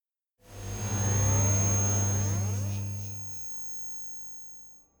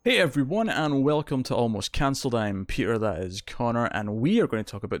Hey everyone, and welcome to Almost Cancelled. I'm Peter, that is Connor, and we are going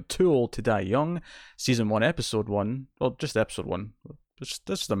to talk about Too Old to Die Young, Season 1, Episode 1. Well, just Episode 1. This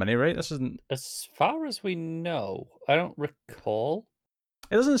is the mini, right? This isn't. As far as we know, I don't recall.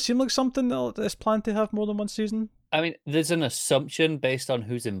 It doesn't seem like something that is planned to have more than one season. I mean, there's an assumption based on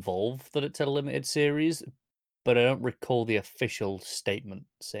who's involved that it's a limited series, but I don't recall the official statement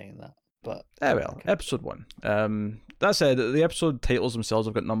saying that. But Well, Episode 1. That said, the episode titles themselves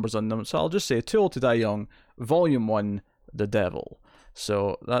have got numbers on them, so I'll just say Too Old to Die Young, Volume 1, The Devil.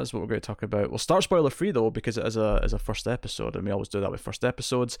 So that's what we're going to talk about. We'll start spoiler free though, because it is a first episode, and we always do that with first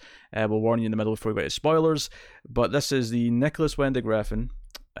episodes. We'll warn you in the middle before we go to spoilers. But this is the Nicholas Winding Refn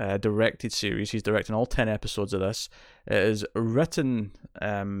directed series. He's directing all 10 episodes of this. It is written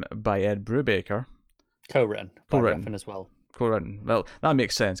by Ed Brubaker. Co-written by Refn as well. Co-written. Well, that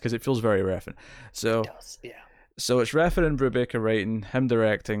makes sense because it feels very Refn. So it does, yeah. So it's Refn and Brubaker writing, him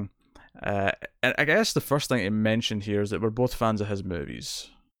directing. And I guess the first thing to mention here is that we're both fans of his movies.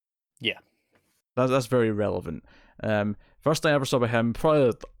 Yeah. That's very relevant. First thing I ever saw by him,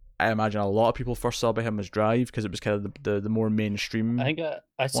 probably I imagine a lot of people first saw by him was Drive, because it was kind of the more mainstream. I think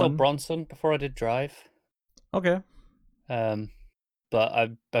I saw Bronson before I did Drive. Okay. But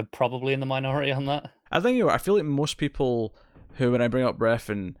I'm probably in the minority on that. I think I feel like most people who, when I bring up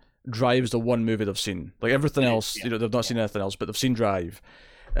Refn, Drive's the one movie they've seen. Like everything else, they've not seen anything else, but they've seen Drive.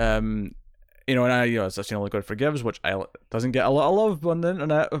 And I've seen Only God Forgives, which doesn't get a lot of love on the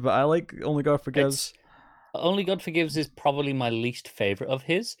internet, but I like Only God Forgives. Only God Forgives is probably my least favorite of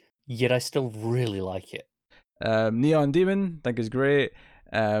his, yet I still really like it. Neon Demon, I think is great.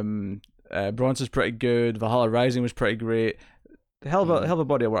 Bronson's pretty good. Valhalla Rising was pretty great. Hell of a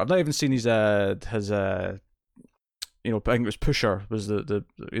body of work. I've not even seen his I think it was Pusher. Was the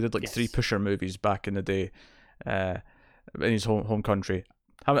he did like 3 Pusher movies back in the day, in his home country.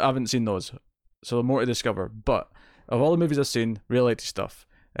 Haven't seen those, so more to discover. But of all the movies I've seen, really liked his stuff.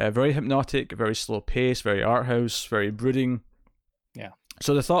 Very hypnotic, very slow pace, very art house, very brooding. Yeah.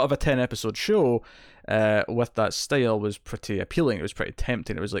 So the thought of a 10-episode show with that style was pretty appealing. It was pretty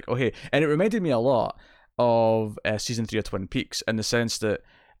tempting. It was like, oh hey, and it reminded me a lot of season 3 of Twin Peaks, in the sense that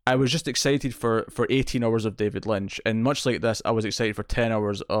I was just excited for 18 hours of David Lynch, and much like this, I was excited for 10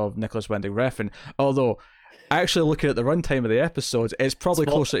 hours of Nicholas Winding Refn, although actually looking at the runtime of the episodes, it's probably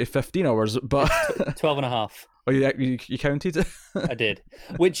closer to 15 hours, but 12 and a half. Oh, you counted? I did.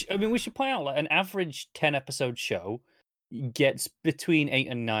 Which, I mean, we should point out, like, an average 10-episode show gets between 8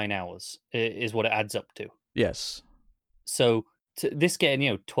 and 9 hours, is what it adds up to. Yes. So this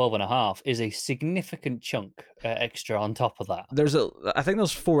getting 12 and a half is a significant chunk extra on top of that. I think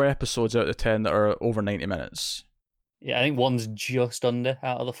there's 4 episodes out of 10 that are over 90 minutes. Yeah, I think one's just under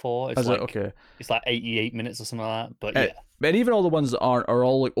out of the 4. It's okay. It's like 88 minutes or something like that. But yeah. And even all the ones that aren't are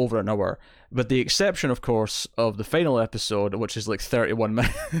all like over an hour. But the exception, of course, of the final episode, which is like 31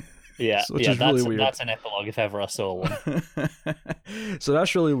 minutes. Yeah, which is really weird. That's an epilogue if ever I saw one. So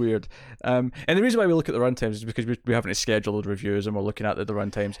that's really weird. And the reason why we look at the runtimes is because we haven't scheduled reviews and we're looking at the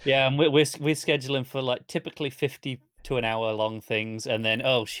runtimes. Yeah, and we're scheduling for like typically 50 to an hour long things, and then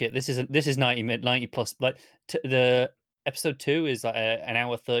oh shit, this is 90 plus. Like the episode 2 is like an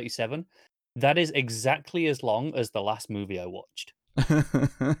hour 37. That is exactly as long as the last movie I watched.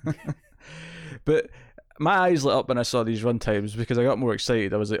 But my eyes lit up when I saw these runtimes because I got more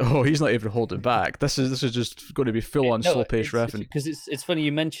excited. I was like, "Oh, he's not even holding back. This is just going to be full on slow paced Refn." Because it's funny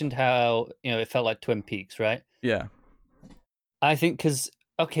you mentioned how it felt like Twin Peaks, right? Yeah. I think because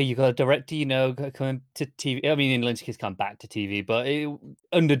you got a director, coming to TV. I mean, in Lynch's case, come back to TV, but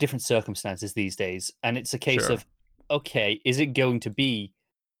under different circumstances these days, and it's a case of is it going to be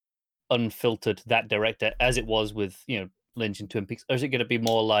unfiltered, that director, as it was with Lynch and Twin Peaks, or is it going to be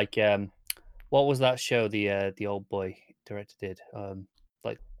more like what was that show the old boy director did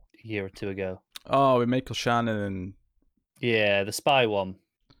like a year or 2 ago? Oh, with Michael Shannon and the spy one,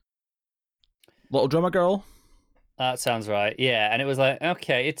 Little Drummer Girl. That sounds right. Yeah, and it was like,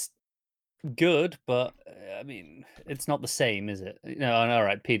 okay, it's good, but I mean, it's not the same, is it? No, all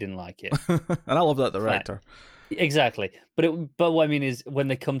right, P didn't like it, and I love that director. Exactly, but what I mean is, when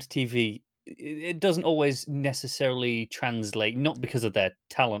they come to TV, it doesn't always necessarily translate, not because of their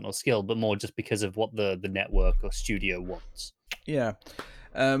talent or skill, but more just because of what the network or studio wants. Yeah,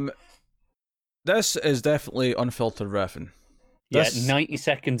 this is definitely unfiltered Refn. Yeah, 90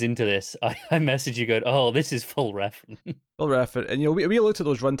 seconds into this, I message you going, "Oh, this is full Refn." Full Refn, and we looked at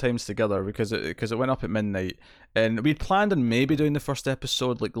those runtimes together because it went up at midnight, and we'd planned on maybe doing the first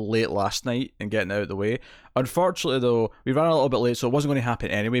episode like late last night and getting it out of the way. Unfortunately, though, we ran a little bit late, so it wasn't going to happen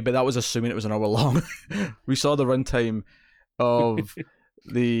anyway. But that was assuming it was an hour long. We saw the runtime of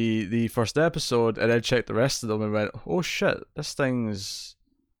the first episode and then checked the rest of them and went, oh shit, this is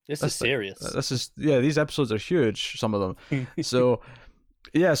serious. These episodes are huge, some of them. So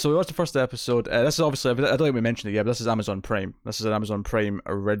yeah, so we watched the first episode. This is obviously, I don't think we mentioned it yet, but this is Amazon Prime. This is an Amazon Prime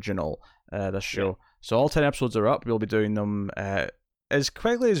original, this show. Yeah. So all 10 episodes are up. We'll be doing them as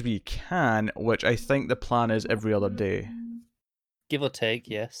quickly as we can, which I think the plan is every other day. Give or take,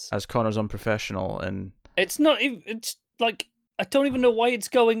 yes. As Connor's unprofessional and... It's not, it's like, I don't even know why it's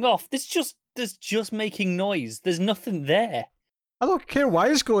going off. There's just making noise. There's nothing there. I don't care why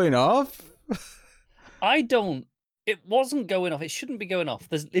it's going off. It wasn't going off. It shouldn't be going off.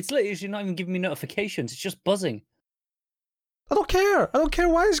 It's literally not even giving me notifications. It's just buzzing. I don't care. I don't care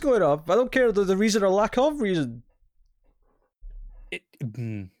why it's going off. I don't care the reason or lack of reason.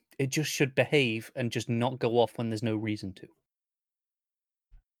 It just should behave and just not go off when there's no reason to.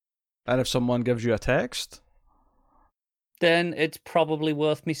 And if someone gives you a text? Then it's probably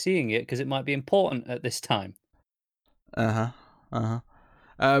worth me seeing it because it might be important at this time.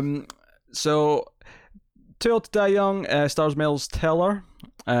 So... Too Old to Die Young stars Miles Teller,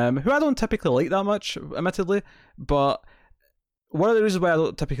 who I don't typically like that much, admittedly, but one of the reasons why I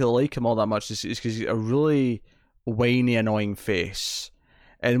don't typically like him all that much is because he's a really whiny, annoying face.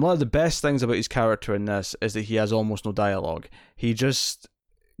 And one of the best things about his character in this is that he has almost no dialogue. He just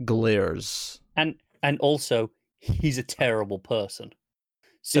glares. And also, he's a terrible person.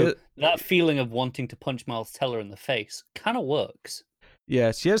 So that feeling of wanting to punch Miles Teller in the face kind of works.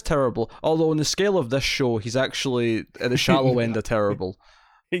 Yes, he is terrible. Although on the scale of this show, he's actually at the shallow end of terrible.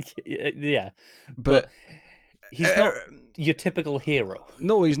 Yeah, but he's not your typical hero.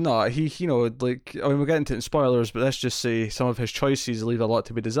 No, he's not. We'll get into it in spoilers, but let's just say some of his choices leave a lot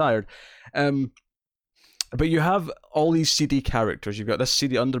to be desired. But you have all these seedy characters. You've got this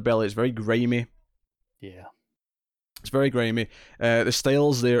seedy underbelly. It's very grimy. Yeah. It's very grimy. The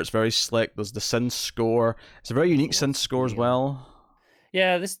style's there. It's very slick. There's the synth score. It's a very unique synth score as well.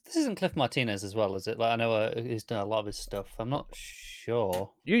 Yeah, this isn't Cliff Martinez as well, is it? Like I know he's done a lot of his stuff. I'm not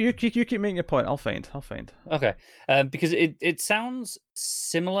sure. You keep making your point. I'll find. Okay, because it sounds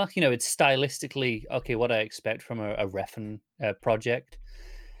similar. It's stylistically okay. What I expect from a Refn project,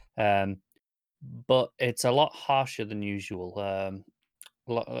 but it's a lot harsher than usual. A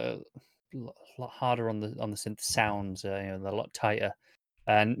lot harder on the synth sounds. They're a lot tighter,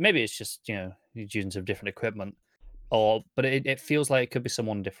 and maybe it's just using some different equipment. But it feels like it could be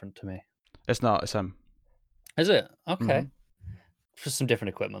someone different to me. It's not. It's him. Is it? Okay. Mm-hmm. Just some different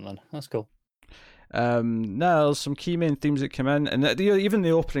equipment then. That's cool. Now there's some key main themes that come in, and even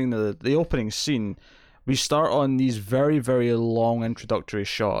the opening scene, we start on these very, very long introductory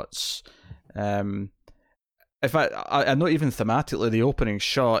shots. In fact, I know even thematically, the opening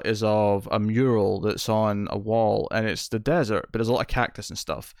shot is of a mural that's on a wall, and it's the desert, but there's a lot of cactus and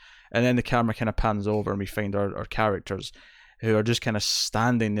stuff. And then the camera kind of pans over, and we find our characters who are just kind of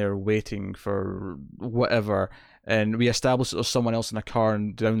standing there waiting for whatever. And we establish that there's someone else in a car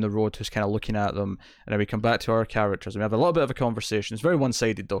and down the road who's kind of looking at them. And then we come back to our characters, and we have a little bit of a conversation. It's very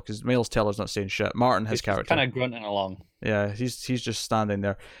one-sided, though, because Miles Teller's not saying shit. Martin, his character, kind of grunting along. Yeah, he's just standing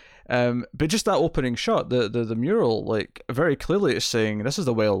there. But just that opening shot, the mural, like, very clearly is saying this is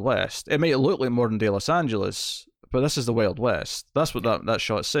the Wild West. It might look like modern day Los Angeles, but this is the Wild West. That's what that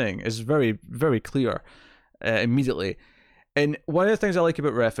shot's saying. It's very, very clear immediately. And one of the things I like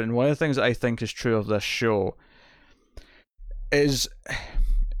about Refn, one of the things that I think is true of this show, is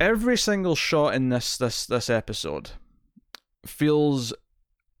every single shot in this episode feels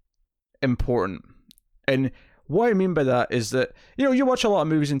important. And what I mean by that is that, you watch a lot of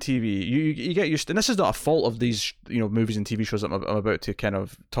movies and TV, you get used to, and this is not a fault of these, movies and TV shows that I'm about to kind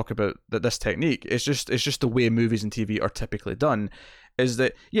of talk about, this technique. It's just the way movies and TV are typically done, is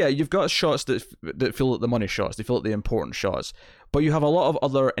that, yeah, you've got shots that feel like the money shots, they feel like the important shots, but you have a lot of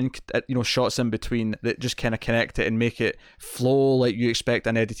other, shots in between that just kind of connect it and make it flow like you expect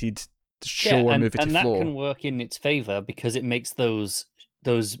an edited show or movie to flow. And that can work in its favor because it makes those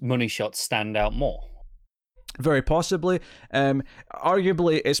money shots stand out more. Very possibly.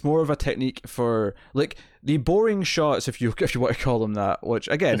 Arguably, it's more of a technique for, like, the boring shots, if you want to call them that, which,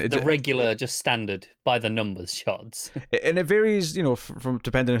 again... The regular, just standard, by the numbers shots. And it varies, from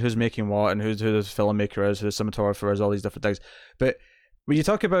depending on who's making what and who the filmmaker is, who the cinematographer is, all these different things. But when you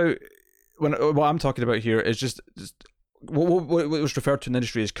talk about... What I'm talking about here is just what was referred to in the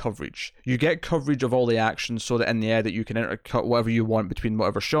industry as coverage. You get coverage of all the action so that in the edit you can intercut whatever you want between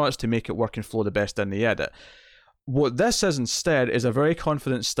whatever shots to make it work and flow the best in the edit. What this is instead is a very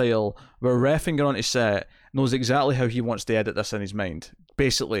confident style where Refn going onto set knows exactly how he wants to edit this in his mind.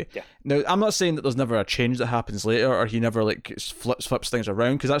 basically. Yeah. Now, I'm not saying that there's never a change that happens later, or he never like flips things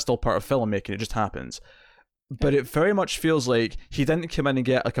around, because that's still part of filmmaking. It just happens. But it very much feels like he didn't come in and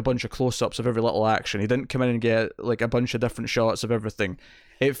get like a bunch of close-ups of every little action. He didn't come in and get like a bunch of different shots of everything.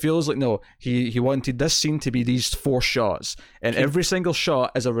 It feels like, no, he wanted this scene to be these 4 shots, and every single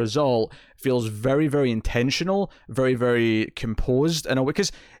shot as a result feels very, very intentional, very, very composed in a way,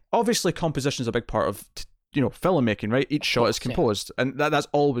 because obviously composition is a big part of filmmaking, right? Each shot is composed, and that's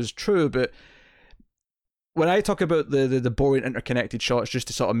always true. But when I talk about the boring interconnected shots just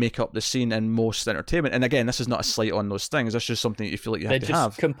to sort of make up the scene in most entertainment, and again, this is not a slight on those things, that's just something that you feel like you have to have. They're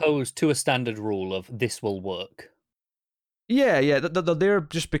just composed to a standard rule of this will work. Yeah, they're there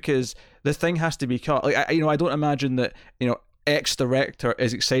just because the thing has to be cut. Like, I don't imagine that, X director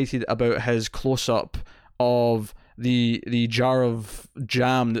is excited about his close-up of the jar of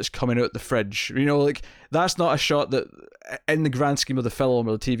jam that's coming out the fridge. Like, that's not a shot that, in the grand scheme of the film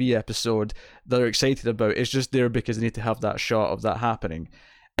or the TV episode, they're excited about. It's just there because they need to have that shot of that happening.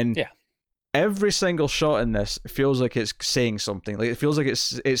 And every single shot in this feels like it's saying something. Like, it feels like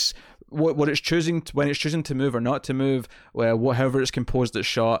it's what it's choosing when it's choosing to move or not to move. However it's composed its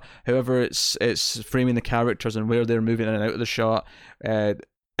shot, however it's framing the characters and where they're moving in and out of the shot.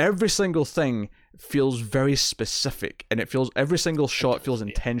 Every single thing feels very specific, and every single shot feels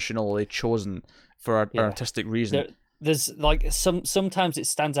intentionally chosen for an artistic reason. There's like sometimes it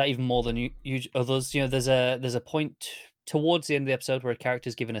stands out even more than others. There's a point towards the end of the episode where a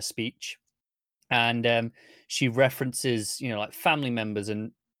character's given a speech, and she references like family members,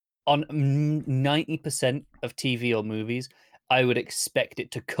 and on 90% of TV or movies, I would expect it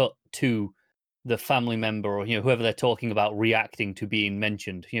to cut to the family member or whoever they're talking about reacting to being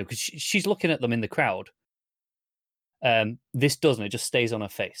mentioned, because she's looking at them in the crowd. This doesn't. It just stays on her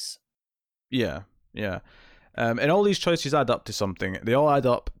face. Yeah. And all these choices add up to something. They all add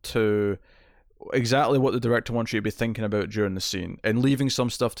up to exactly what the director wants you to be thinking about during the scene, and leaving some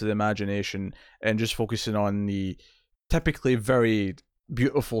stuff to the imagination and just focusing on the typically very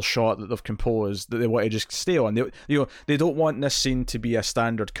beautiful shot that they've composed that they want to just stay on. They don't want this scene to be a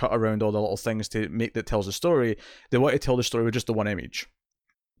standard cut around all the little things to make that tells the story. They want to tell the story with just the one image.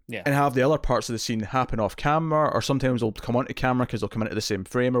 Yeah. And have the other parts of the scene happen off camera, or sometimes they'll come onto camera because they'll come into the same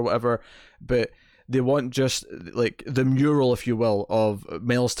frame or whatever. But they want just like the mural, if you will, of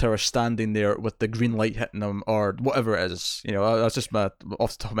Miles Teller standing there with the green light hitting them, or whatever it is. That's just my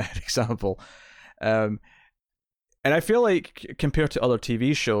off the top of my head example. And I feel like compared to other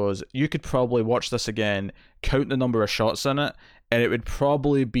TV shows, you could probably watch this again, count the number of shots in it, and it would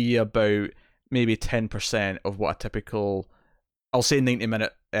probably be about maybe 10% of what a typical, I'll say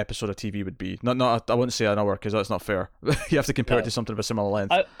 90-minute episode of TV would be. Not I wouldn't say an hour, because that's not fair. You have to compare it to something of a similar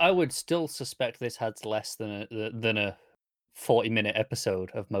length. I would still suspect this has less than a 40-minute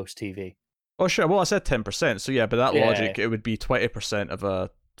episode of most TV. Oh, sure. Well, I said 10%, so yeah, by that logic, it would be 20% of a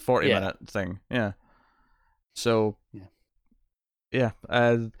 40-minute thing. Yeah. So,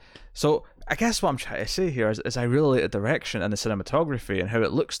 so I guess what I'm trying to say here is I really like the direction and the cinematography and how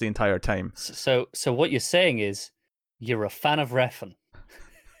it looks the entire time. So what you're saying is you're a fan of Refn.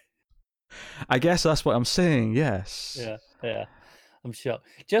 I guess that's what I'm saying. Yes. Yeah. I'm sure.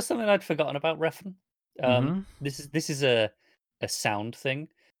 Just something I'd forgotten about Refn. This is a sound thing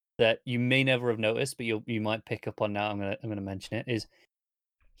that you may never have noticed, but you might pick up on now. I'm gonna mention it. Is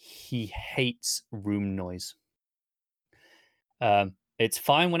he hates room noise. It's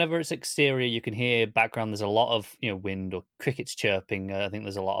fine whenever it's exterior. You can hear background. There's a lot of wind or crickets chirping. I think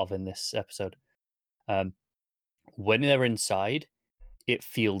there's a lot of in this episode. When they're inside, it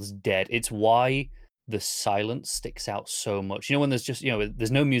feels dead. It's why the silence sticks out so much. When there's just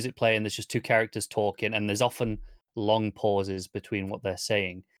there's no music playing. There's just two characters talking, and there's often long pauses between what they're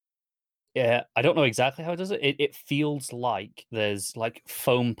saying. Yeah, I don't know exactly how it does it. It feels like there's like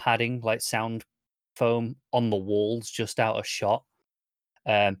foam padding, like sound foam on the walls just out of shot,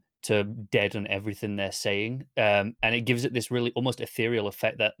 to deaden everything they're saying, and it gives it this really almost ethereal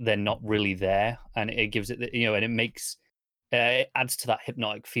effect that they're not really there, and it gives it and it makes it adds to that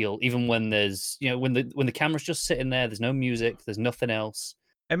hypnotic feel, even when there's when the camera's just sitting there, there's no music, there's nothing else.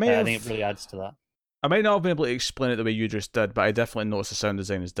 I think it really adds to that. I might not have been able to explain it the way you just did, but I definitely noticed the sound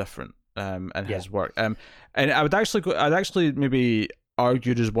design is different in his work. And I'd actually maybe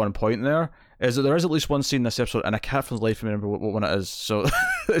argue just one point there, is that there is at least one scene in this episode, and I can't for the life of me remember what one it is, so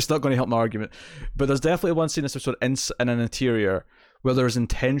it's not going to help my argument. But there's definitely one scene in this episode in an interior where there's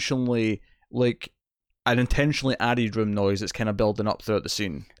intentionally like an intentionally added room noise that's kind of building up throughout the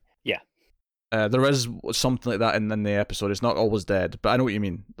scene. Yeah. There is something like that in the episode. It's not always dead, but I know what you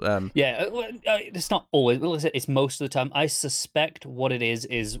mean. It's not always. Well, it's most of the time. I suspect what it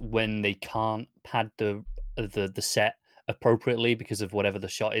is when they can't pad the set appropriately because of whatever the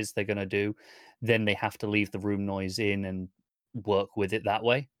shot is they're going to do, then they have to leave the room noise in and work with it that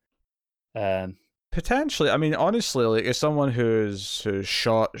way. Potentially. I mean, honestly, like, as someone who's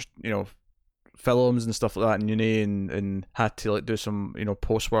shot, films and stuff like that in uni and had to like do some,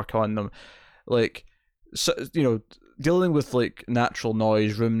 post work on them, like, so, dealing with like natural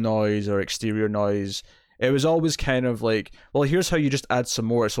noise, room noise, or exterior noise, it was always kind of like, well, here's how you just add some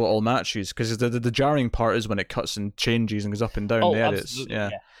more so it all matches, because the jarring part is when it cuts and changes and goes up and down the edits. Yeah.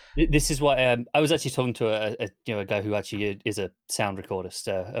 This is what I was actually talking to a guy who actually is a sound recordist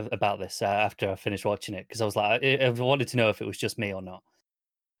about this after I finished watching it, because I was like, I wanted to know if it was just me or not.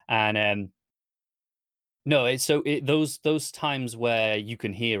 And no, those times where you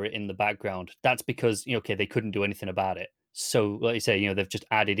can hear it in the background, that's because they couldn't do anything about it. So like you say, they've just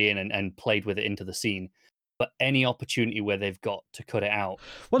added in and played with it into the scene. But any opportunity where they've got to cut it out,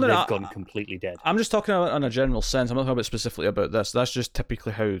 they've gone completely dead. I'm just talking about in a general sense. I'm not talking about specifically about this. That's just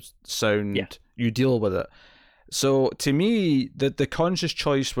typically how sound you deal with it. So to me, the conscious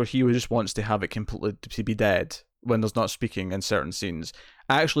choice where he just wants to have it completely to be dead when there's not speaking in certain scenes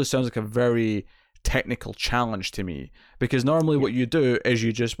actually sounds like a very technical challenge to me, because normally what you do is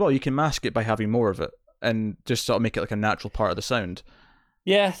you can mask it by having more of it and just sort of make it like a natural part of the sound.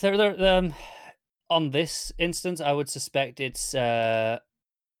 Yeah, they're on this instance, I would suspect it's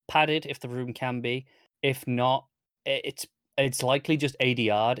padded if the room can be. If not, it's likely just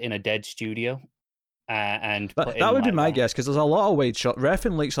ADR'd in a dead studio. And that would be my guess, because there's a lot of wide shots.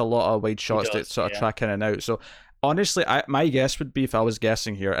 Refn likes a lot of wide shots that sort of track in and out. So honestly, my guess would be, if I was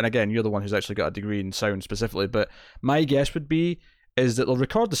guessing here, and again, you're the one who's actually got a degree in sound specifically, but my guess would be is that they'll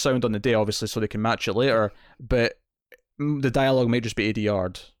record the sound on the day, obviously, so they can match it later, but the dialogue might just be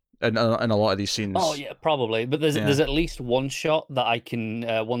ADR'd in a lot of these scenes. Oh yeah, probably. But there's at least one shot that I can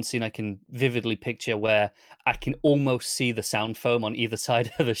one scene I can vividly picture where I can almost see the sound foam on either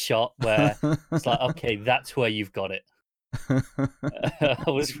side of the shot, where it's like, okay, that's where you've got it. I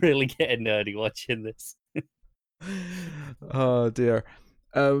was really getting nerdy watching this. Oh dear.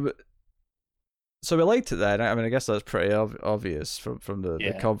 So we liked it then. I mean, I guess that's pretty obvious from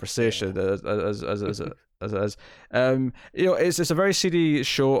the conversation as it is. It's a very seedy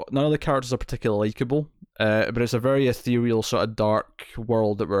show. None of the characters are particularly likable, but it's a very ethereal sort of dark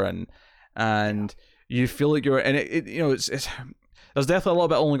world that we're in, and you feel like you're in it. It's there's definitely a little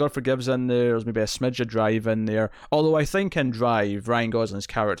bit Only God Forgives in there. There's maybe a smidge of Drive in there. Although I think in Drive, Ryan Gosling's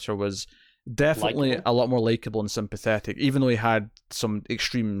character was definitely a lot more likable and sympathetic, even though he had some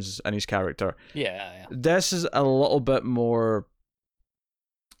extremes in his character. Yeah. This is a little bit more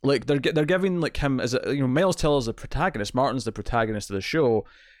like they're giving like him as Miles Teller's the protagonist, Martin's the protagonist of the show,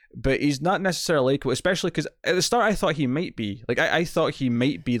 but he's not necessarily likable, especially because at the start I thought he might be. Like I thought he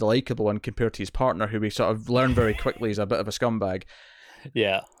might be the likable one compared to his partner, who we sort of learn very quickly is a bit of a scumbag.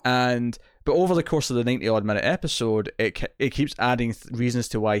 Yeah. But over the course of the 90-odd minute episode, it keeps adding reasons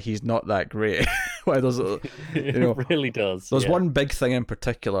to why he's not that great. Why there's, it really does. There's one big thing in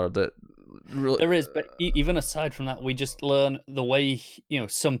particular that really... There is, but even aside from that, we just learn the way,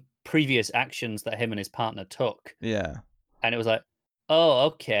 some previous actions that him and his partner took. Yeah. And it was like, oh,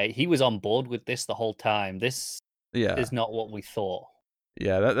 okay, he was on board with this the whole time. This is not what we thought.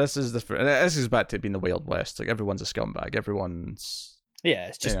 Yeah, this is different. This is back to being the Wild West. Like, everyone's a scumbag. Everyone's... Yeah,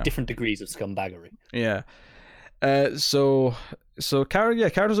 it's just different degrees of scumbaggery. Yeah. So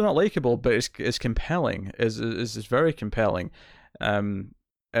characters are not likable, but it's compelling. It's very compelling. And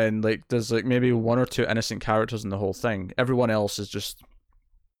like there's like maybe one or two innocent characters in the whole thing. Everyone else is just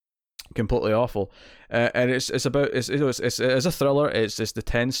completely awful. And it's a thriller. It's just the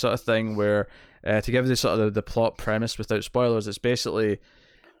tense sort of thing where to give the sort of the plot premise without spoilers, it's basically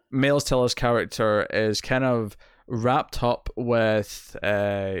Miles Teller's character is kind of wrapped up with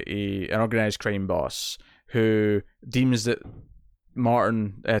an organized crime boss who deems that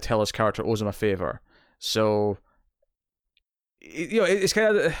Martin Teller's character owes him a favor. So, it's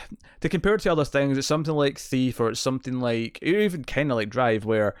kind of, to compare it to other things, it's something like Thief, or it's something like, even kind of like Drive,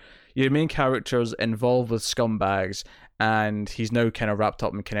 where your main character's involved with scumbags and he's now kind of wrapped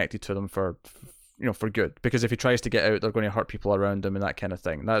up and connected to them for good, because if he tries to get out, they're going to hurt people around him and that kind of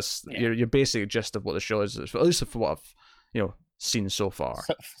thing. That's your basic gist of what the show is, at least for what I've seen so far.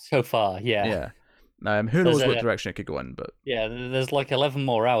 So far, yeah. Who knows what direction it could go in, but there's like 11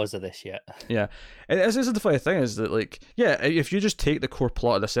 more hours of this yet. Yeah, and this is the funny thing is that if you just take the core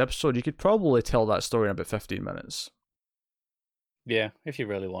plot of this episode, you could probably tell that story in about 15 minutes. Yeah, if you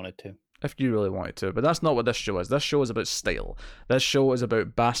really wanted to. if you really wanted to. But that's not what this show is. This show is about style. This show is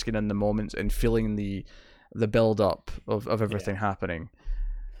about basking in the moment and feeling the build up of everything happening.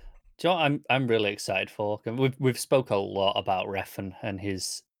 Do you know what I'm really excited for? We've spoke a lot about Refn and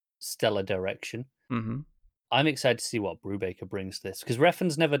his stellar direction. Mm-hmm. I'm excited to see what Brubaker brings to this, because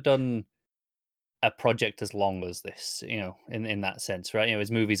Refn's never done a project as long as this, in that sense, right?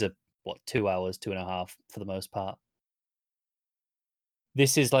 His movies are 2 hours, 2.5 for the most part.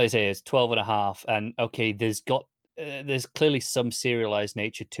 This is, like I say, it's 12.5, and okay, there's clearly some serialized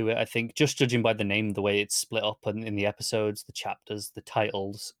nature to it. I think, just judging by the name, the way it's split up in the episodes, the chapters, the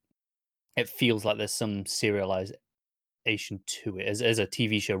titles, it feels like there's some serialization to it as a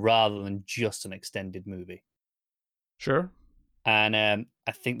TV show rather than just an extended movie. Sure. And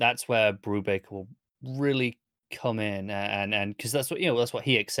I think that's where Brubaker will really come in, and because that's what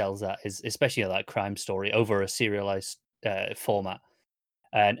he excels at, is especially that crime story over a serialized format,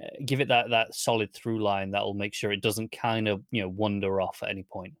 and give it that solid through line that will make sure it doesn't kind of wander off at any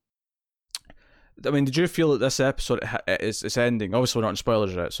point. I mean, did you feel that this episode is ending? Obviously, we're not in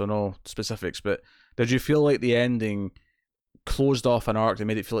spoilers yet, so no specifics. But did you feel like the ending closed off an arc that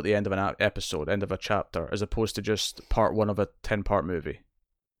made it feel like the end of an episode, end of a chapter, as opposed to just part one of a 10-part movie?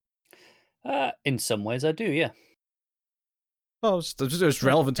 In some ways, I do, yeah. Well, it's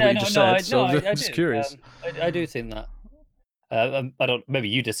relevant to what you just said, so I'm just curious. I do think that. I don't. Maybe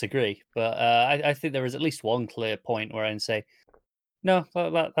you disagree, but I think there is at least one clear point where I can say, no,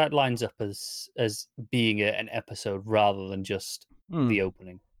 that lines up as being an episode rather than just the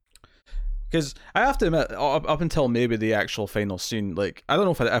opening. Because I have to admit, up until maybe the actual final scene, like, I don't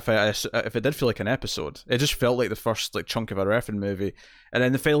know if it did feel like an episode. It just felt like the first chunk of a Refn movie, and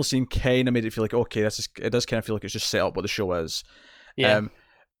then the final scene kind of made it feel like, okay, it does kind of feel like it's just set up what the show is. Yeah.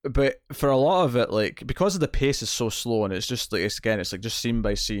 But for a lot of it, because of the pace is so slow, and it's just it's just scene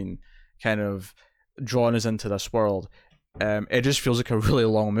by scene, kind of drawing us into this world. It just feels like a really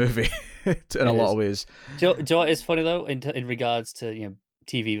long movie in a lot of ways. Do you know what is funny though, in regards to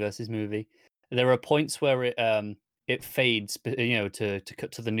TV versus movie? There are points where it fades, to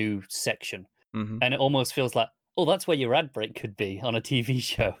cut to the new section, and it almost feels like, oh, that's where your ad break could be on a TV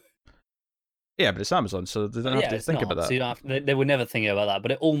show. Yeah, but it's Amazon, so they don't have to think about that. So you don't they were never thinking about that,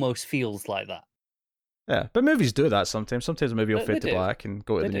 but it almost feels like that. Yeah, but movies do that sometimes. Sometimes a movie will fade to black and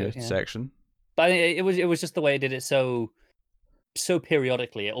go to the new section. But it was just the way it did it so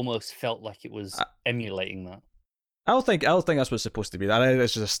periodically. It almost felt like it was emulating that. I don't think that's what it's supposed to be. That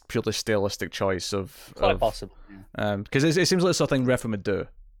it's just a purely stylistic choice of quite possible. Because it seems like something Refn would do,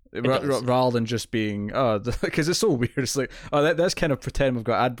 rather than just being because it's so weird. It's like, let's kind of pretend we've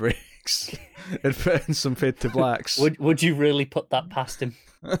got ad breaks and put in some fade to blacks. Would you really put that past him?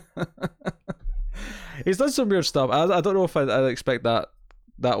 He's done some weird stuff. I don't know if I'd expect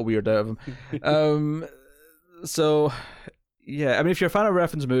that weird out of him. So. Yeah, I mean, if you're a fan of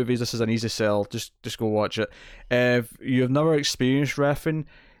Refn's movies, this is an easy sell. Just go watch it. If you've never experienced Refn,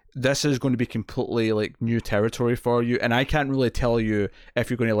 this is going to be completely new territory for you, and I can't really tell you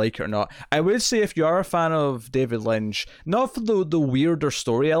if you're going to like it or not. I would say if you are a fan of David Lynch, not for the weirder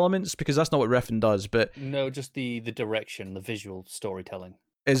story elements, because that's not what Refn does, but no, just the direction, the visual storytelling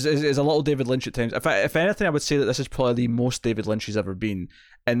is a little David Lynch at times. If anything, I would say that this is probably the most David Lynch he's ever been.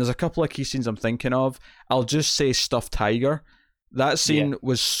 And there's a couple of key scenes I'm thinking of. I'll just say Stuffed Tiger. That scene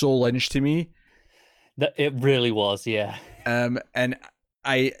was so Lynch to me. That it really was, yeah. And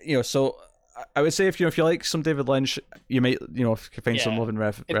I, so I would say if you like some David Lynch, you might find some love in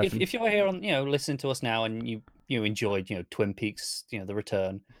Refn. If you're here on listening to us now and you enjoyed Twin Peaks, The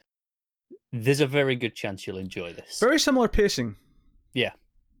Return, there's a very good chance you'll enjoy this. Very similar pacing. Yeah.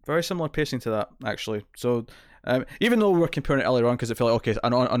 Very similar pacing to that, actually. So, even though we were comparing it earlier on, because it felt like, okay,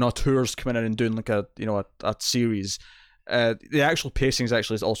 an auteur's coming in and doing like a series, the actual pacing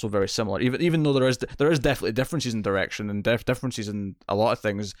is also very similar. Even though there is definitely differences in direction and differences in a lot of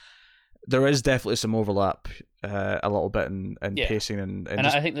things, there is definitely some overlap, a little bit in pacing and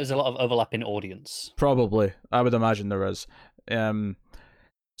I think there's a lot of overlap in audience. Probably, I would imagine there is.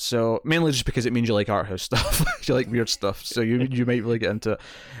 So mainly just because it means you like art house stuff, you like weird stuff, so you might really get into it.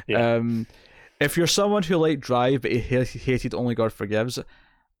 Yeah. If you're someone who liked Drive but hated Only God Forgives,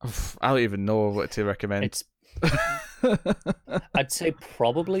 I don't even know what to recommend. I'd say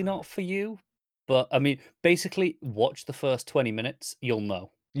probably not for you, but I mean, basically, watch the first 20 minutes, you'll know.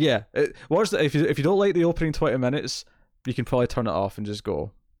 Yeah, watch if you don't like the opening 20 minutes, you can probably turn it off and just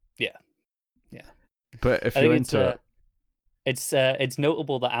go. Yeah. But if you're into it. It's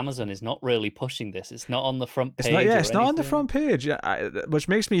notable that Amazon is not really pushing this. It's not on the front page. It's not. Yeah, or it's not on the anything. front page. Which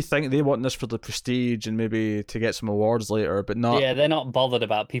makes me think they want this for the prestige and maybe to get some awards later, but not. Yeah, they're not bothered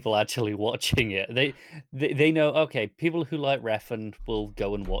about people actually watching it. They know, okay, people who like Refn will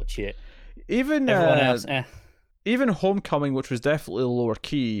go and watch it. Even Everyone else, even Homecoming, which was definitely lower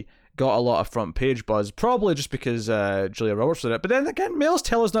key, got a lot of front page buzz. Probably just because Julia Roberts did it. But then again, Miles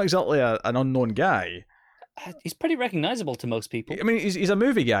Teller's not exactly an unknown guy. He's pretty recognizable to most people. I mean, he's a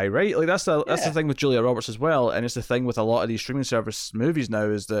movie guy, right? Like that's the thing with Julia Roberts as well, and it's the thing with a lot of these streaming service movies now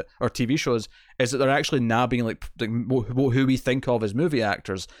is that, or TV shows, is that they're actually nabbing like who we think of as movie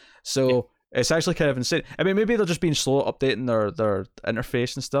actors. So it's actually kind of insane. I mean, maybe they're just being slow at updating their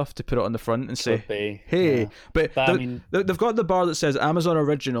interface and stuff to put it on the front and say, "Hey," but I mean, they've got the bar that says Amazon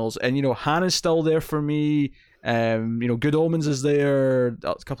Originals, and Hannah's still there for me. Good Omens is there.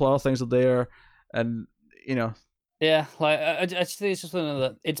 A couple of other things are there, and. Yeah, like I just think it's just one of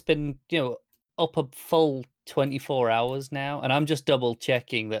the. It's been up a full 24 hours now, and I'm just double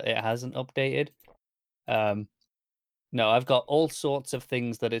checking that it hasn't updated. No, I've got all sorts of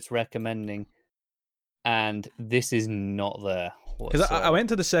things that it's recommending, and this is not there. Because I went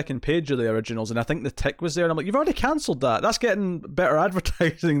to the second page of the Originals, and I think the tick was there, and I'm like, you've already cancelled that. That's getting better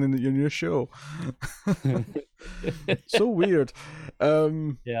advertising than your new show. So weird.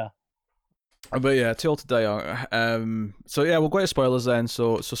 Yeah. But yeah, Too Old to Die Young. So yeah, we'll go to spoilers then.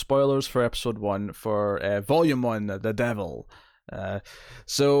 So spoilers for episode 1 for volume 1, The Devil.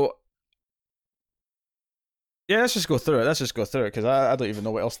 So yeah, let's just go through it. Because I don't even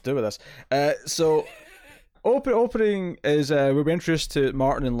know what else to do with this. So opening is we're introduced to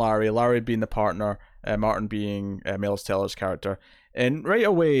Martin and Larry. Larry being the partner, Martin being Miles Teller's character. And right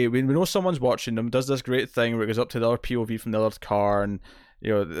away, we know someone's watching them. Does this great thing where it goes up to the other POV from the other car, and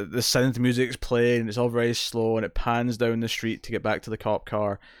the synth music's playing, it's all very slow, and it pans down the street to get back to the cop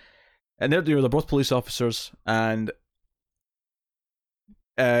car. And they're both police officers, and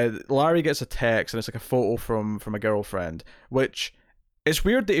Larry gets a text, and it's like a photo from a girlfriend, which it's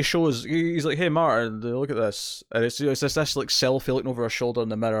weird that he shows. He's like, "Hey Martin, look at this," and it's this like selfie looking over her shoulder in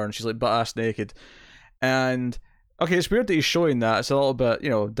the mirror, and she's like butt-ass naked. And okay, it's weird that he's showing that. It's a little bit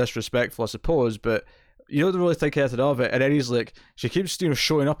disrespectful, I suppose, but you don't really think anything of it. And then he's like, she keeps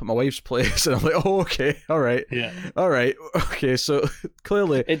showing up at my wife's place, and I'm like, oh, okay, all right, all right, okay. So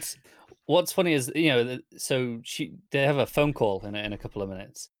clearly, it's what's funny is so they have a phone call in a couple of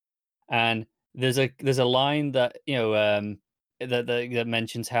minutes, and there's a line that that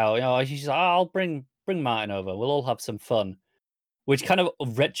mentions how she's like, I'll bring Martin over, we'll all have some fun, which kind of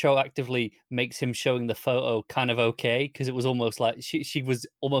retroactively makes him showing the photo kind of okay, because it was almost like she was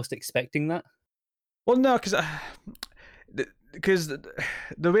almost expecting that. Well, no, because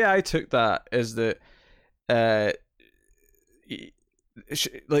the way I took that is that they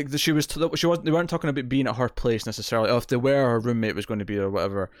weren't talking about being at her place necessarily. Or if they were, her roommate was going to be or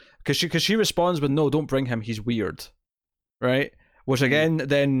whatever. Because she responds with, "No, don't bring him. He's weird," right? Which again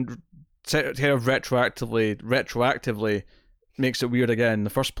then kind of retroactively makes it weird again in the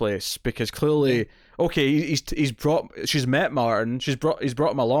first place, because clearly, okay, she's met Martin, he's brought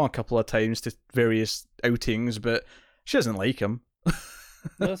him along a couple of times to various outings, but she doesn't like him.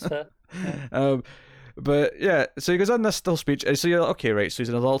 That's fair. Yeah. But yeah, so he goes on this still speech, and so you're like, okay, right, so he's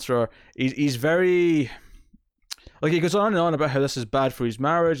an adulterer. He's very, like, he goes on and on about how this is bad for his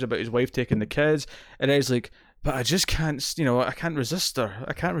marriage, about his wife taking the kids, and he's like, but I just can't, I can't resist her.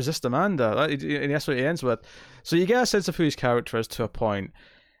 I can't resist Amanda. And that's what he ends with. So you get a sense of who his character is to a point.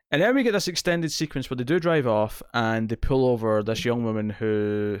 And then we get this extended sequence where they do drive off and they pull over this young woman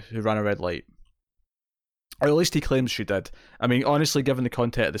who ran a red light. Or at least he claims she did. I mean, honestly, given the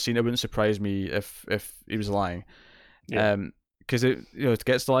content of the scene, it wouldn't surprise me if he was lying. Yeah. Because it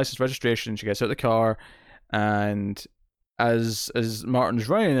gets the license registration, she gets out of the car, and as Martin's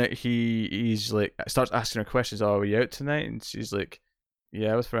running it, he's like, starts asking her questions. Oh, are you out tonight? And she's like,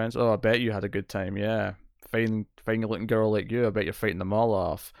 yeah, with friends. Oh, I bet you had a good time. Yeah, fine looking girl like you. I bet you're fighting them all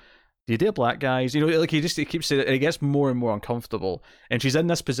off. Do you date black guys? Like he keeps saying it, and it gets more and more uncomfortable. And she's in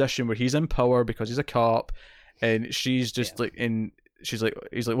this position where he's in power because he's a cop, and she's just he's like,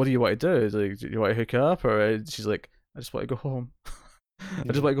 what do you want to do? Like, do you want to hook up? Or she's like, I just want to go home. I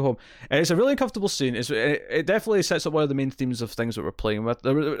just want to go home. And it's a really uncomfortable scene. It definitely sets up one of the main themes of things that we're playing with.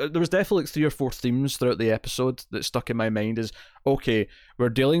 There was definitely like 3 or 4 themes throughout the episode that stuck in my mind. Is okay, we're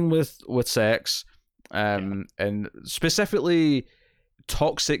dealing with sex, and specifically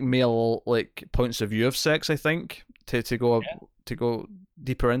toxic male like points of view of sex. I think to go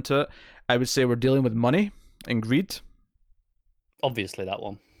deeper into it, I would say we're dealing with money and greed. Obviously, that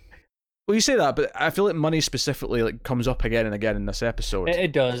one. Well, you say that, but I feel like money specifically like comes up again and again in this episode.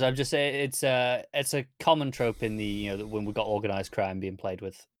 It does. I'm just saying it's a common trope in the when we've got organized crime being played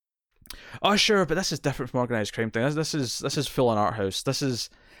with. Oh, sure, but this is different from organized crime thing. This is full on art house. This is.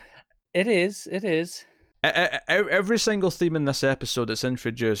 It is. Every single theme in this episode that's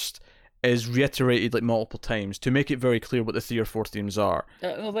introduced is reiterated like multiple times to make it very clear what the 3 or 4 themes are.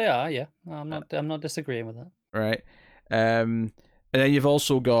 Well, they are, yeah. I'm not disagreeing with that. Right. And then you've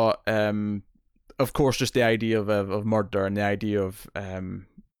also got, of course, just the idea of murder and the idea of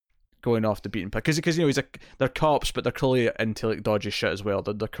going off the beaten path. Because you know they're cops, but they're clearly into like dodgy shit as well.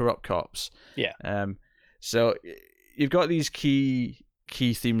 They're corrupt cops. Yeah. So you've got these key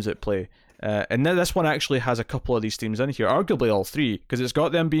themes at play. And then this one actually has a couple of these themes in here, arguably all 3, because it's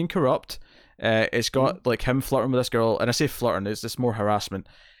got them being corrupt, it's got like him flirting with this girl, and I say flirting, it's more harassment,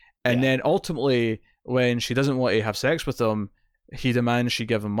 and then ultimately when she doesn't want to have sex with him, he demands she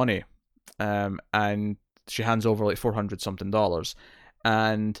give him money, and she hands over like $400 something,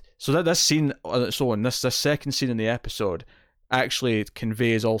 and so that this scene on its own, this second scene in the episode, actually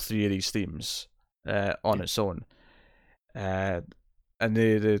conveys all 3 of these themes on its own. And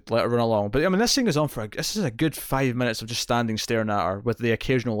they let her run along. But I mean, this thing is on for this is a good 5 minutes of just standing staring at her with the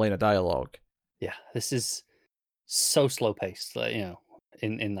occasional line of dialogue. Yeah, this is so slow paced, like, you know,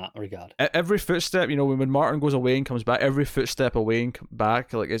 in that regard. Every footstep, you know, when Martin goes away and comes back, every footstep away and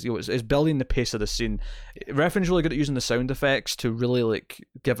back, like it's building the pace of the scene. Refn's really good at using the sound effects to really like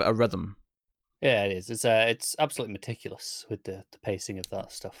give it a rhythm. Yeah, it is. It's absolutely meticulous with the pacing of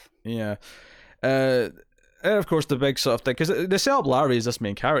that stuff. Yeah. And of course, the big sort of thing, because they set up Larry as this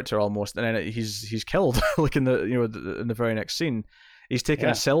main character almost, and then he's killed like in the very next scene. He's taking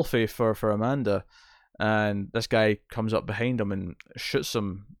a selfie for Amanda, and this guy comes up behind him and shoots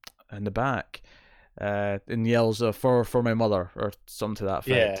him in the back, and yells for my mother or something to that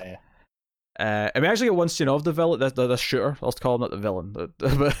effect. Yeah. I mean, actually, get one scene of the villain, the shooter. I'll call him not the villain, but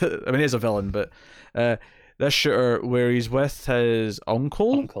I mean, he is a villain, but this shooter where he's with his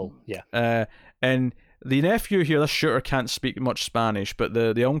uncle. Yeah. And the nephew here, this shooter, can't speak much Spanish, but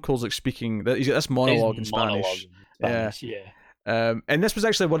the uncle's like speaking. He's got this monologue in Spanish. Yeah. And this was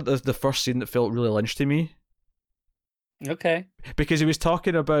actually one of the first scene that felt really Lynch to me. Okay. Because he was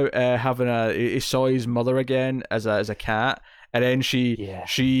talking about he saw his mother again as a cat, and then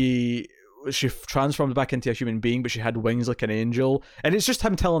she transformed back into a human being, but she had wings like an angel. And it's just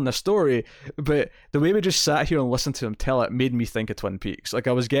him telling the story, but the way we just sat here and listened to him tell it made me think of Twin Peaks. Like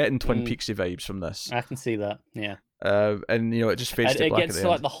I was getting Twin Peaksy vibes from this. I can see that, yeah. And you know, it just fades to black. It gets to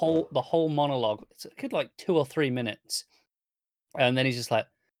like the whole monologue. It's a good like 2 or 3 minutes, and then he's just like,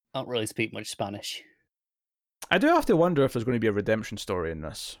 I don't really speak much Spanish. I do have to wonder if there's going to be a redemption story in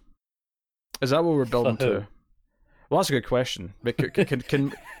this. Is that what we're building to? Well, that's a good question.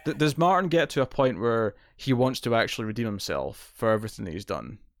 Does Martin get to a point where he wants to actually redeem himself for everything that he's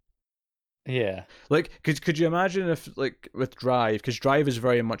done? Yeah. Like, could you imagine if, like, with Drive, because Drive is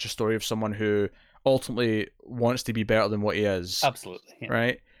very much a story of someone who ultimately wants to be better than what he is. Absolutely. Yeah.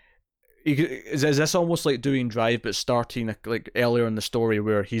 Right? Is this almost like doing Drive, but starting like earlier in the story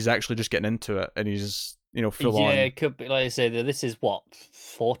where he's actually just getting into it and he's, you know, full on? Yeah, it could be. Like I say, this is what,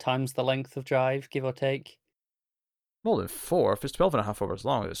 4 times the length of Drive, give or take? More than 4. If it's 12.5 hours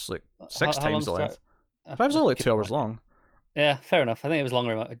long, it's like 6 times the length. Drive's only like 2 hours long. Yeah, fair enough. I think it was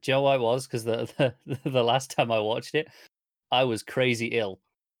longer. Do you know why it was? Because the last time I watched it, I was crazy ill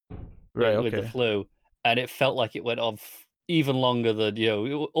with the flu, and it felt like it went on even longer than, you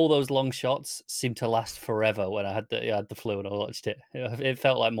know, all those long shots seemed to last forever when I had the flu and I watched it. It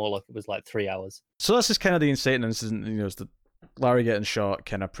felt like more like it was like 3 hours. So this is kind of the insane, and this isn't, you know, it's the Larry getting shot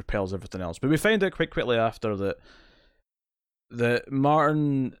kind of propels everything else. But we find out quite quickly after that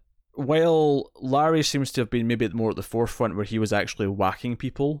Martin, while Larry seems to have been maybe more at the forefront where he was actually whacking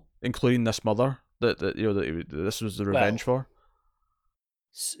people, including this mother, that this was the revenge for.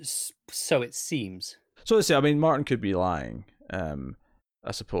 So it seems. So let's say, I mean, Martin could be lying,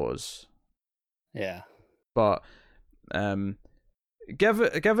 I suppose. Yeah. But given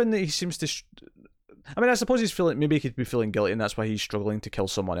that he seems to, I mean, I suppose he's feeling, maybe he could be feeling guilty, and that's why he's struggling to kill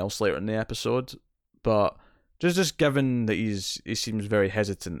someone else later in the episode. But just given that he seems very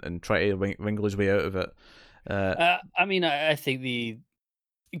hesitant and trying to wrangle his way out of it. I mean, I think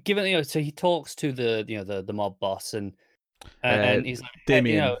given, you know, so he talks to the mob boss and he's like,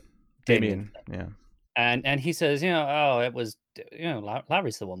 Damien, yeah. And he says, you know, it was, you know,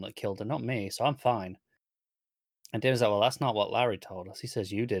 Larry's the one that killed her, not me, so I'm fine. And Damon's like, well, that's not what Larry told us. He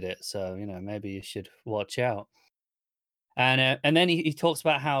says you did it, so, you know, maybe you should watch out. And then he talks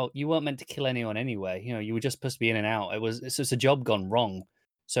about how you weren't meant to kill anyone anyway. You know, you were just supposed to be in and out. It's a job gone wrong.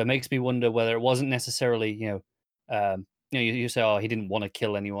 So it makes me wonder whether it wasn't necessarily, you say, oh, he didn't want to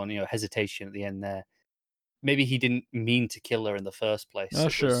kill anyone, hesitation at the end there. Maybe he didn't mean to kill her in the first place. Oh,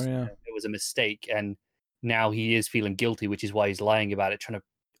 sure, yeah. It was a mistake, and now he is feeling guilty, which is why he's lying about it, trying to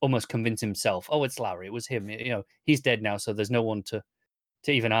almost convince himself, oh, it's Larry, it was him. He's dead now, so there's no one to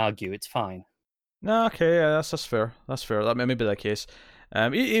even argue. It's fine. No, okay, yeah, that's fair. That's fair. That may be the case.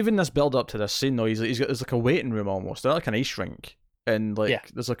 Even this build up to this scene, though, there's like a waiting room almost. They're like an ice rink, and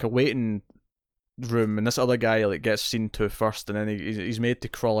there's like a waiting room, and this other guy like gets seen to first, and then he's made to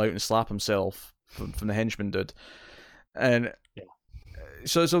crawl out and slap himself from the henchman dude, and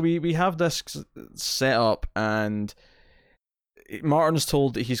so we have this set up, and Martin's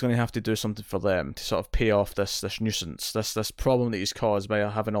told that he's going to have to do something for them to sort of pay off this nuisance, this problem that he's caused by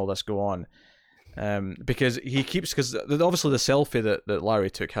having all this go on. Because obviously the selfie that Larry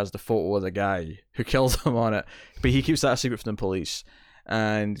took has the photo of the guy who killed him on it, but he keeps that a secret from the police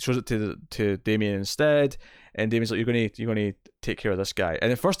and shows it to Damien instead. And Damien's like, you're going to take care of this guy.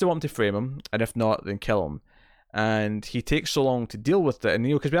 And at first they want him to frame him, and if not, then kill him. And he takes so long to deal with it, and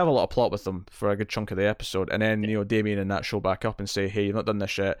because we have a lot of plot with them for a good chunk of the episode, and then Damien and that show back up and say, hey, you've not done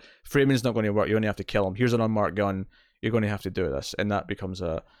this yet. Framing's not going to work. You only have to kill him. Here's an unmarked gun. You're going to have to do this, and that becomes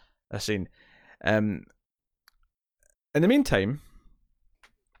a scene. In the meantime,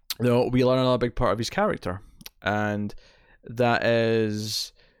 though, we learn another big part of his character, and that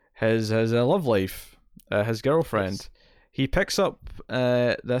is his love life, his girlfriend. Yes. He picks up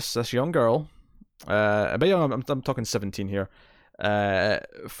this young girl, a bit young. I'm talking 17 here,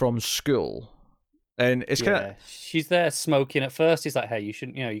 from school, and it's kind of she's there smoking. At first, he's like, "Hey, you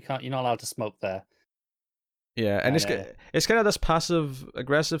shouldn't. You're not allowed to smoke there." Yeah, and it's kind of this passive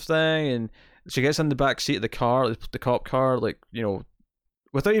aggressive thing, and she gets in the back seat of the car, the cop car,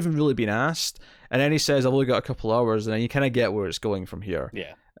 without even really being asked. And then he says, "I've only got a couple hours," and then you kind of get where it's going from here.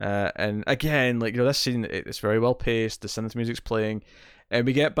 Yeah. And again, this scene, it's very well paced. The synth music's playing, and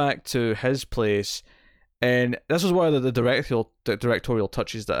we get back to his place. And this was one of the directorial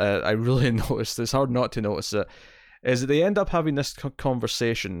touches that I really noticed. It's hard not to notice it. Is that they end up having this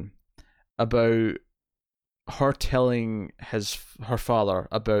conversation about her telling her father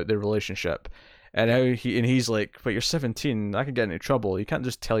about their relationship, and how he's like, but you're 17, I could get into trouble. You can't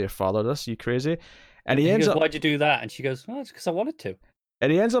just tell your father this. You crazy? And he ends goes, up, why'd you do that? And she goes, well, it's because I wanted to.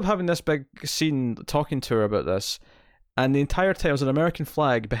 And he ends up having this big scene talking to her about this, and the entire time there's an American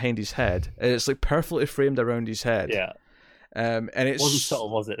flag behind his head, and it's like perfectly framed around his head. Yeah. And it wasn't subtle,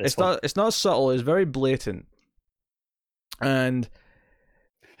 was it? It's not subtle. It's very blatant. And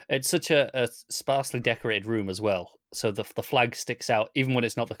it's such a sparsely decorated room as well, so the flag sticks out even when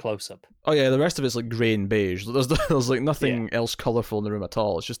it's not the close-up. Oh yeah, the rest of it's like grey and beige. There's like nothing else colourful in the room at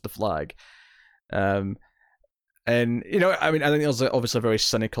all. It's just the flag. And I think there's obviously a very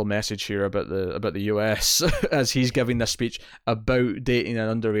cynical message here about the US as he's giving this speech about dating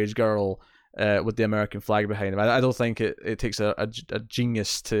an underage girl with the American flag behind him. I don't think it takes a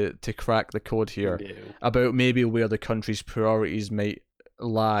genius to crack the code here about maybe where the country's priorities might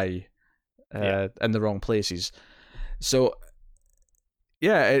lie in the wrong places. So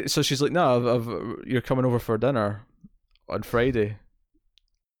so she's like, no, you're coming over for dinner on Friday,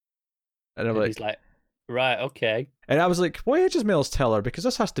 and he's like, right, okay. And I was like, why did Miles tell her? Because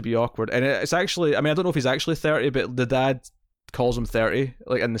this has to be awkward. And it's actually, I don't know if he's actually 30, but the dad calls him 30,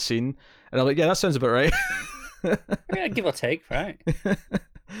 like in the scene. And I'm like, yeah, that sounds about right. Yeah, give or take, right?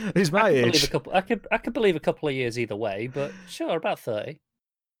 He's my age. I could believe a couple of years either way, but sure, about 30.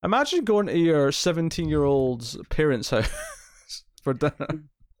 Imagine going to your 17-year-old's parents' house for dinner.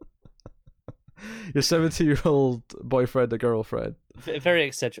 Your 17-year-old boyfriend or girlfriend. Very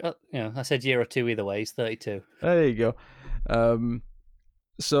eccentric. I said year or two either way. He's 32. There you go.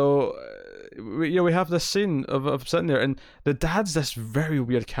 So we have this scene of sitting there, and the dad's this very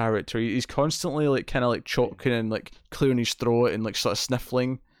weird character. He's constantly like kind of like choking and like clearing his throat and like sort of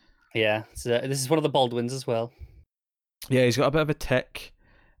sniffling. Yeah, so this is one of the Baldwins as well. Yeah, he's got a bit of a tick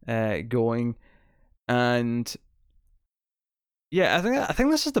going, and yeah, I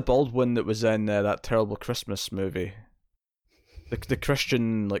think this is the Baldwin that was in that terrible Christmas movie, the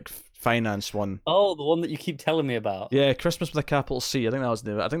Christian like finance one. Oh, the one that you keep telling me about. Yeah, Christmas with a capital C. I think that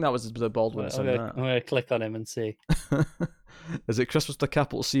was the Baldwin. I'm gonna click on him and see. Is it Christmas with a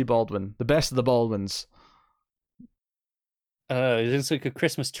capital C Baldwin? The best of the Baldwins. It's like a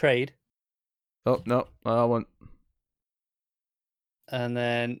Christmas trade. Oh no, I won't. And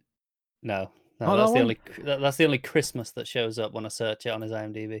then that's the only Christmas that shows up when I search it on his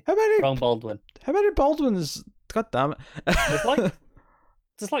IMDb. Wrong Baldwin. How many Baldwins? God damn it!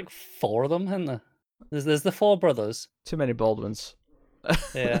 There's like 4 of them, isn't there? There's the 4 brothers. Too many Baldwins.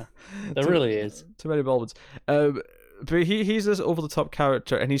 Yeah, there really is. Too many Baldwins. But he's this over the top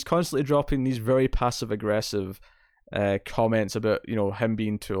character, and he's constantly dropping these very passive aggressive comments about him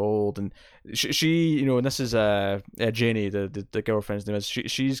being too old, and she and this is Janie, the girlfriend's name is.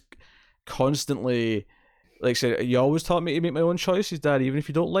 She's constantly like said, you always taught me to make my own choices, Dad, even if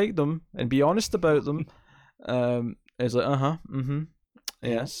you don't like them, and be honest about them. It's like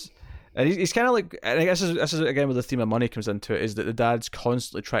yes. And he's kind of like, and I guess this is again where the theme of money comes into it, is that the dad's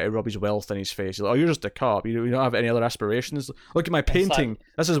constantly trying to rub his wealth in his face. He's like, oh, you're just a cop. You don't have any other aspirations. Look at my painting.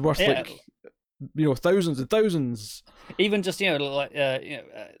 This is worth thousands and thousands. Even just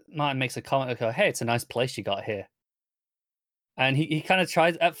Martin makes a comment like, hey, it's a nice place you got here. And he kind of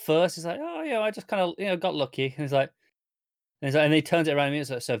tries at first. He's like, oh yeah, I just kind of got lucky. And he's like, and he turns it around and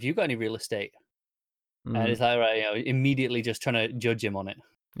he's like, so have you got any real estate? And it's like, right, immediately just trying to judge him on it.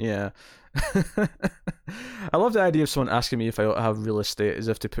 Yeah. I love the idea of someone asking me if I have real estate as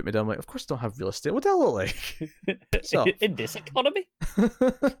if to put me down. I'm like, of course I don't have real estate. What do I look like? In this economy?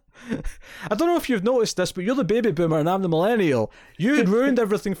 I don't know if you've noticed this, but you're the baby boomer and I'm the millennial. You had ruined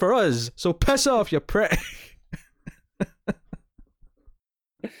everything for us, so piss off, you prick.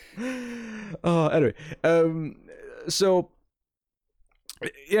 Oh, anyway. So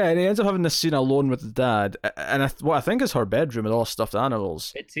yeah, and he ends up having this scene alone with the dad, and what I think is her bedroom with all stuffed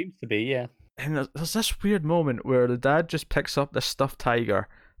animals. It seems to be, yeah. And there's this weird moment where the dad just picks up this stuffed tiger,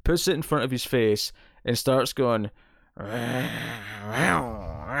 puts it in front of his face, and starts going. He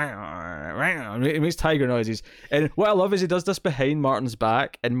makes tiger noises, and what I love is he does this behind Martin's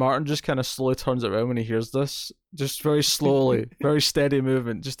back, and Martin just kind of slowly turns around when he hears this, just very slowly, very steady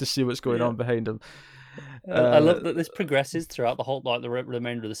movement, just to see what's going on behind him. I love that this progresses throughout the whole, like the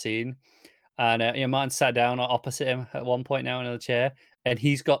remainder of the scene, and Martin sat down opposite him at one point now in a chair, and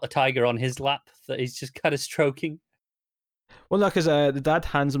he's got the tiger on his lap that he's just kind of stroking. Well, no, because the dad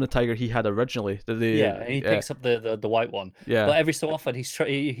hands him the tiger he had originally. And he picks up the white one. Yeah, but every so often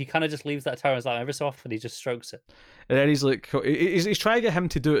he kind of just leaves that tiger on his lap. Every so often he just strokes it. And then he's like, he's trying to get him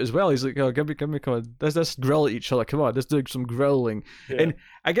to do it as well. He's like, oh, give me, come on. There's this grill at each other. Come on, let's do some growling. Yeah. And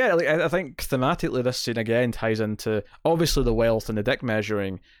again, I think thematically this scene again ties into obviously the wealth and the dick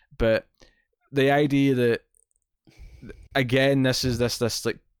measuring, but the idea that again this is this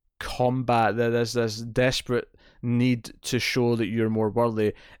like combat. There's this desperate need to show that you're more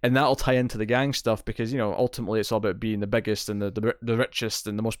worthy, and that'll tie into the gang stuff because ultimately it's all about being the biggest and the richest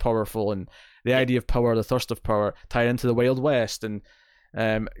and the most powerful, and the idea of power, the thirst of power, tie into the Wild West. And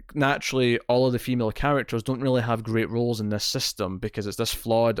naturally all of the female characters don't really have great roles in this system because it's this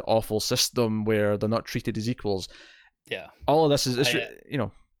flawed, awful system where they're not treated as equals. Yeah, all of this is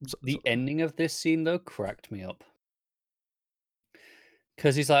the ending of this scene though cracked me up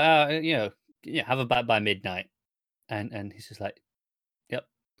because he's like, have a bat by midnight. And he's just like, yep,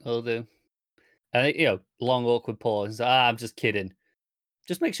 I'll do. And, long, awkward pause. He's like, I'm just kidding.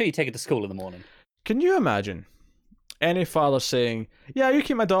 Just make sure you take it to school in the morning. Can you imagine any father saying, yeah, you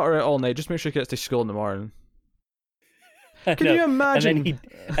keep my daughter out all night, just make sure she gets to school in the morning? Can you imagine?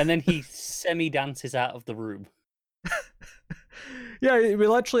 And then he semi-dances out of the room. Yeah, we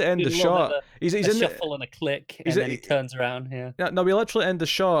literally end the shot. He's in shuffle and a click, and then he turns around. Yeah. No, we literally end the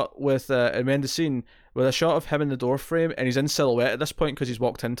shot with and we end the scene with a shot of him in the door frame, and he's in silhouette at this point because he's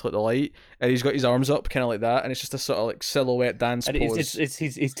walked into the light, and he's got his arms up, kind of like that, and it's just a sort of like silhouette dance pose.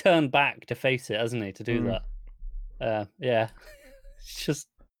 He's turned back to face it, hasn't he, to do that? Yeah. It's just,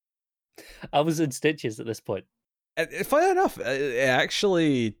 I was in stitches at this point. Funny enough, it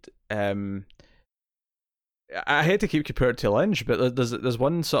actually. I hate to keep comparing it to Lynch, but there's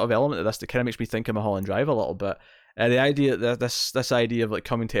one sort of element of this that kind of makes me think of Mulholland Drive a little bit. The idea that this idea of like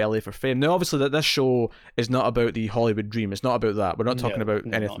coming to LA for fame. Now, obviously, that this show is not about the Hollywood dream. It's not about that. We're not talking about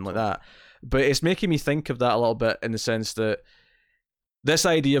anything like that. But it's making me think of that a little bit in the sense that this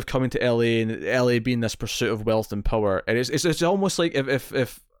idea of coming to LA and LA being this pursuit of wealth and power. And it's almost like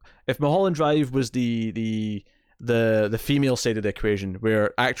if Mulholland Drive was the female side of the equation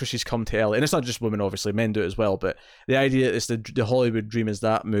where actresses come to LA, and it's not just women, obviously, men do it as well, but the idea is the Hollywood dream is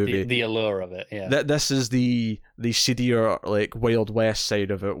that movie. The allure of it, yeah. This is the seedier, like, Wild West side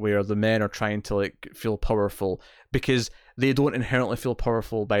of it, where the men are trying to, like, feel powerful because they don't inherently feel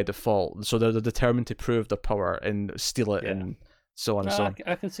powerful by default, so they're determined to prove their power and steal it and so on and so on.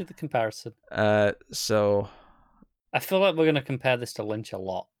 I can see the comparison. So I feel like we're going to compare this to Lynch a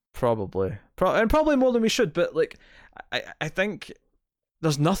lot. Probably more than we should, but like I think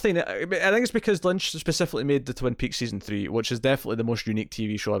there's nothing. I think it's because Lynch specifically made the Twin Peaks season 3, which is definitely the most unique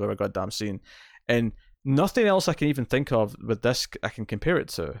TV show I've ever goddamn seen, and nothing else I can even think of with this I can compare it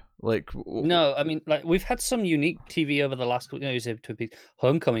to. Like, no, I mean, like we've had some unique TV over the last couple. You said Twin Peaks.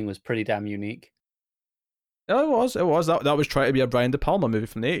 Homecoming was pretty damn unique. It was. That was trying to be a Brian De Palma movie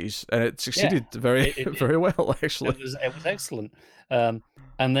from the 80s, and it succeeded very well, actually. It was excellent. And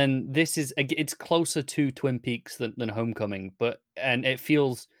then this is, it's closer to Twin Peaks than Homecoming, and it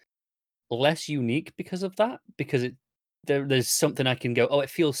feels less unique because of that, because there's something I can go, oh, it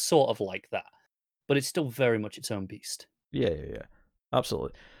feels sort of like that, but it's still very much its own beast. Yeah,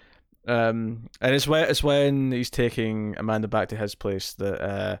 absolutely. And it's when he's taking Amanda back to his place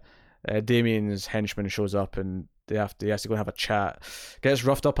that Damien's henchman shows up, and he has to go and have a chat. Gets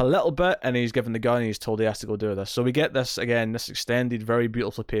roughed up a little bit, and he's given the gun, and he's told he has to go do this. So we get this extended, very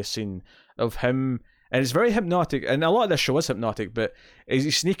beautifully paced scene of him, and it's very hypnotic. And a lot of this show is hypnotic, but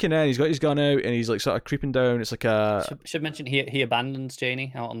he's sneaking in, he's got his gun out, and he's like sort of creeping down. It's like a should mention he abandons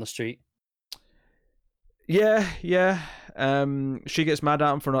Janie out on the street. Yeah. She gets mad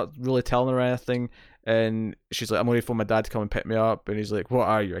at him for not really telling her anything, and she's like, "I'm waiting for my dad to come and pick me up," and he's like, "What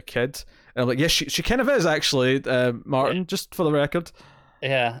are you, a kid?" And I'm like, "Yes, she kind of is actually, Martin, just for the record."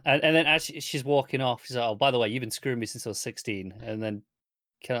 Yeah, and then as she's walking off, she's like, "Oh, by the way, you've been screwing me since I was 16," and then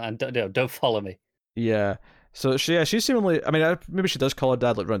don't follow me. Yeah. So she's seemingly. I mean, maybe she does call her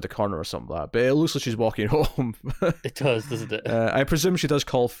dad like round the corner or something like that. But it looks like she's walking home. It does, doesn't it? I presume she does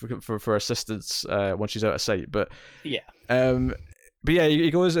call for assistance when she's out of sight. But yeah. But yeah, he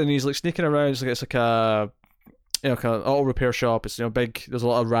goes and he's like sneaking around. It's like a kind of auto repair shop. It's big. There's a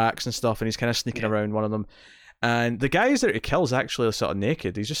lot of racks and stuff, and he's kind of sneaking around one of them. And the guy that he kills actually is sort of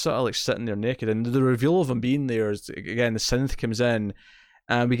naked. He's just sort of like sitting there naked. And the reveal of him being there is, again, the synth comes in,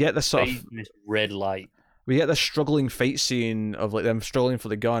 and we get this sort of this red light. We get this struggling fight scene of like them struggling for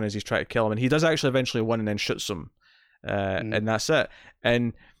the gun as he's trying to kill him, and he does actually eventually win and then shoots him, and that's it.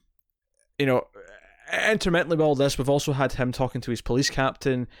 And intermittently with all this, we've also had him talking to his police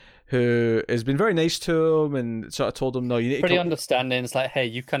captain, who has been very nice to him and sort of told him, no, you need pretty understanding. It's like, hey,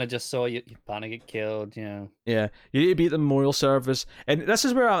 you kind of just saw your partner get killed, Yeah, you need to be at the memorial service. And this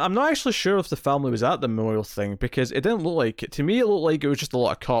is where I'm not actually sure if the family was at the memorial thing, because it didn't look like it. To me, it looked like it was just a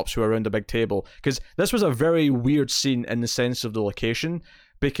lot of cops who were around a big table, because this was a very weird scene in the sense of the location,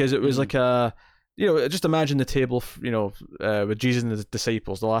 because it was like a... just imagine the table, with Jesus and the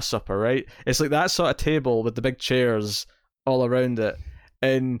disciples, the Last Supper, right? It's like that sort of table with the big chairs all around it.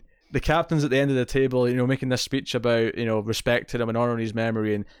 And the captain's at the end of the table, making this speech about, respecting him and honouring his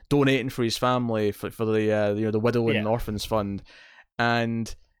memory and donating for his family for the widow and orphans fund.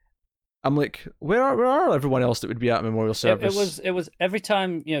 And I'm like, where are everyone else that would be at memorial service? It was every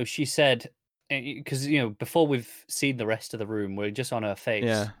time, she said, because, before we've seen the rest of the room, we're just on her face.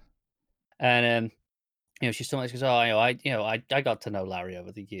 Yeah. And she's still like, she goes, "Oh, I got to know Larry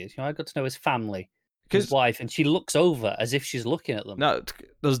over the years. I got to know his family, his wife," and she looks over as if she's looking at them. No,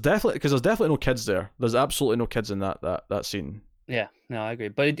 there's definitely no kids there. There's absolutely no kids in that scene. Yeah, no, I agree.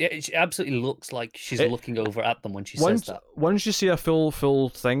 But it absolutely looks like she's looking over at them when she says that. Once you see a full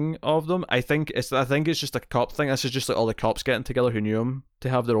thing of them, I think it's just a cop thing. This is just like all the cops getting together who knew him to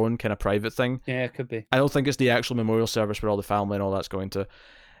have their own kind of private thing. Yeah, it could be. I don't think it's the actual memorial service where all the family and all that's going to.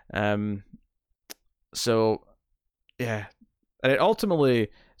 So yeah, and it ultimately,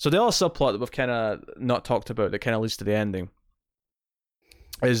 so the other subplot that we've kind of not talked about that kind of leads to the ending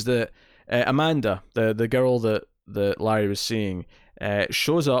is that Amanda, the girl that Larry was seeing,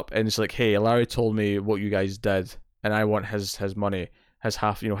 shows up and it's like, "Hey, Larry told me what you guys did, and I want his money, his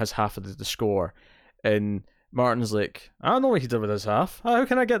half of the score." And Martin's like, "I don't know what he did with his half. How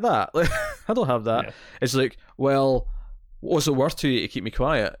can I get that? I don't have that." Yeah. It's like, well, what's it worth to you to keep me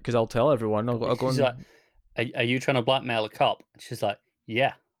quiet? Because I'll tell everyone. I'll go and... like, are you trying to blackmail a cop? And she's like,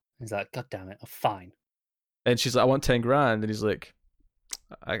 "Yeah." He's like, "God damn it, fine." And she's like, "I want 10 grand. And he's like,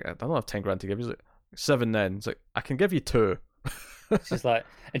 I don't have 10 grand to give. He's like, 7 then. He's like, "I can give you 2. She's like,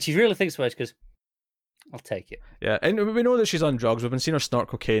 and she really thinks about it. She goes, "I'll take it." Yeah, and we know that she's on drugs. We've been seeing her snort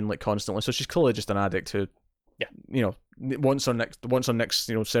cocaine like constantly, so she's clearly just an addict who, once her next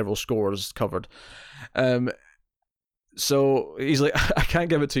several scores covered. So he's like, "I can't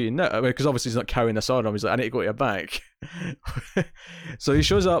give it to you now," because obviously he's not carrying this on him. He's like, "I need to go to a bank." So he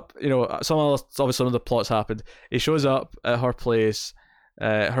shows up. Some of the plots happened. He shows up at her place.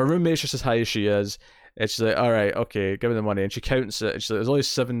 Her roommate's just as high as she is. And she's like, "All right, okay, give me the money." And she counts it. And she's like, "There's only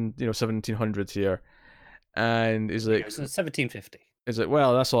 1,700 here." And he's like, "It's 1,750." He's like,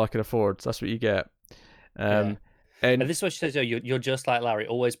 "Well, that's all I can afford. So that's what you get." And this is what she says. You're just like Larry,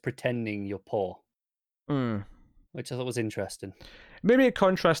 always pretending you're poor. Which I thought was interesting. Maybe it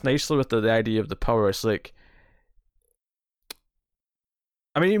contrasts nicely with the idea of the power. It's like,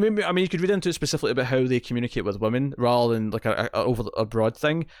 you could read into it specifically about how they communicate with women rather than like a over a broad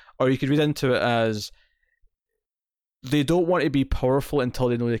thing, or you could read into it as they don't want to be powerful until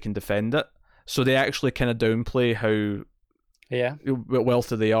they know they can defend it. So they actually kind of downplay how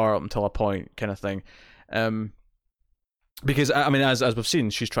wealthy they are up until a point, kind of thing. Because I mean, as we've seen,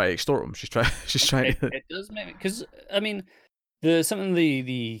 she's trying to extort them. She's trying. It does make because I mean.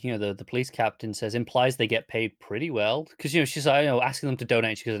 The police captain says implies they get paid pretty well because she's asking them to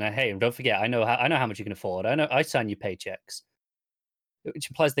donate. She goes, "Hey, don't forget, I know how much you can afford. I sign your paychecks," which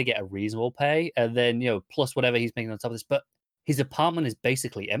implies they get a reasonable pay, and then plus whatever he's making on top of this. But his apartment is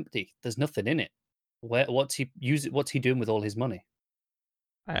basically empty. There's nothing in it. What's he doing with all his money?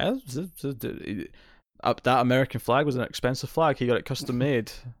 That American flag was an expensive flag. He got it custom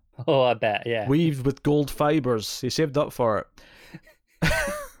made. Oh, I bet, yeah. Weaved with gold fibers. He saved up for it.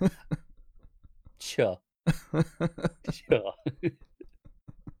 Sure.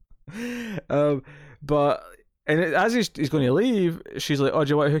 But as he's going to leave, she's like, "Oh, do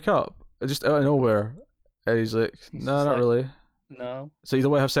you want to hook up?" Just out of nowhere, and he's like, "No, not really." No. So you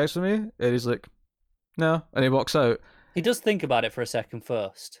don't want to have sex with me? And he's like, "No," and he walks out. He does think about it for a second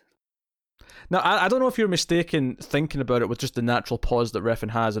first. Now, I don't know if you're mistaken thinking about it with just the natural pause that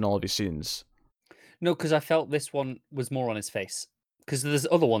Refn has in all of his scenes. No, because I felt this one was more on his face. Because there's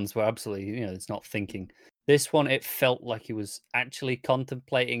other ones where absolutely, it's not thinking. This one, it felt like he was actually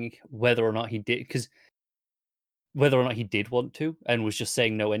contemplating whether or not he did, whether or not he did want to and was just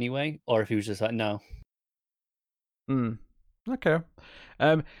saying no anyway, or if he was just like, no. Okay.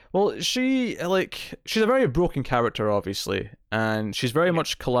 Well, she's a very broken character, obviously, and she's very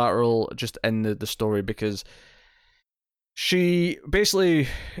much collateral just in the story because he's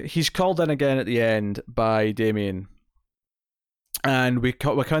called in again at the end by Damien, and we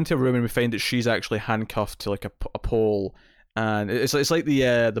come into a room and we find that she's actually handcuffed to like a pole, and it's like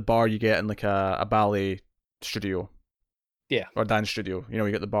the bar you get in like a ballet studio, or dance studio.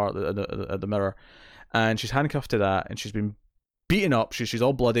 You get the bar at the mirror, and she's handcuffed to that, and she's been beaten up. She's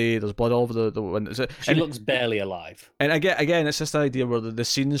all bloody. There's blood all over the window. She looks barely alive. And again, it's just the idea where the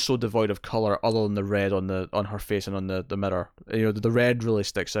scene is so devoid of color, other than the red on her face and on the mirror. The red really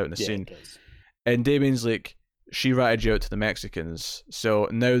sticks out in the scene. It does. And Damien's like, she ratted you out to the Mexicans, so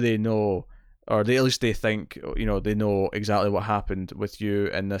now they know, or at least they think, they know exactly what happened with you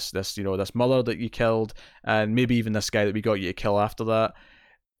and this mother that you killed, and maybe even this guy that we got you to kill after that.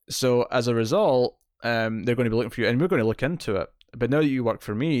 So as a result, they're going to be looking for you, and we're going to look into it. But now that you work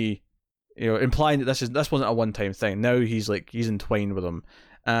for me, implying that this wasn't a one-time thing. Now he's entwined with them,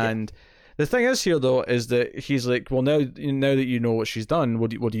 and the thing is here though is that he's like, well, now that you know what she's done, what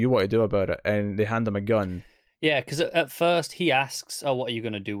do you want to do about it? And they hand him a gun. Yeah, because at first he asks, "Oh, what are you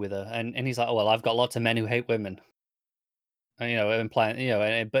going to do with her?" And he's like, "Oh, well, I've got lots of men who hate women." And,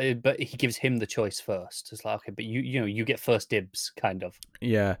 implying, but he gives him the choice first. It's like, okay, but you get first dibs, kind of.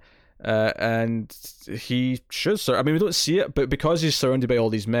 Yeah. And he should, sir. I mean, we don't see it, but because he's surrounded by all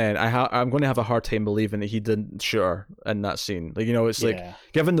these men, I'm going to have a hard time believing that he didn't shoot her in that scene. It's like,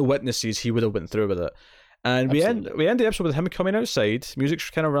 given the witnesses, he would have went through with it. And we end the episode with him coming outside.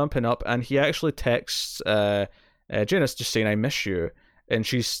 Music's kind of ramping up, and he actually texts Janice just saying, "I miss you," and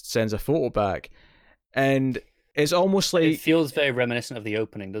she sends a photo back, and it's almost like, it feels very reminiscent of the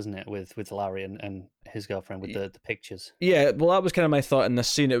opening, doesn't it, with Larry and his girlfriend with the pictures. Yeah, well, that was kind of my thought in this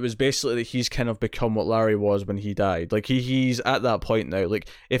scene. It was basically that he's kind of become what Larry was when he died. Like he's at that point now. Like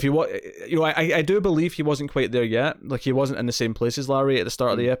if you want, I do believe he wasn't quite there yet. Like he wasn't in the same place as Larry at the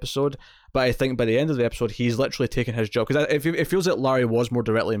start of the episode. But I think by the end of the episode, he's literally taken his job, because it feels like Larry was more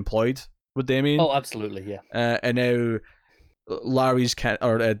directly employed with Damien. Oh, absolutely, yeah. And now Larry's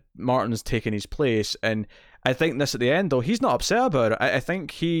Martin's taken his place, and I think this at the end, though, he's not upset about it. I think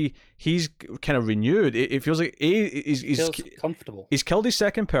he's kind of renewed. It feels like he's feels comfortable. He's killed his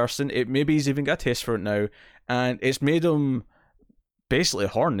second person. Maybe he's even got a taste for it now, and it's made him basically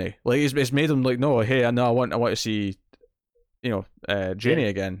horny. Like it's made him like, no, hey, I want to see, Janie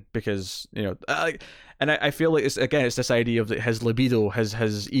again, because and I feel like it's this idea of that his libido,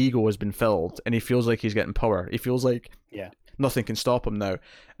 his ego has been filled, and he feels like he's getting power. He feels like nothing can stop him now.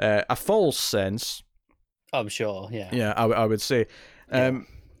 A false sense. I'm sure, yeah. Yeah, I would say. I mean,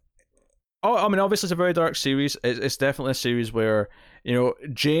 obviously it's a very dark series. It's definitely a series where,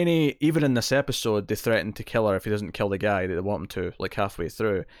 Janie, even in this episode, they threaten to kill her if he doesn't kill the guy that they want him to, like halfway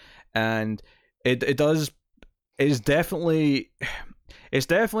through. And it's definitely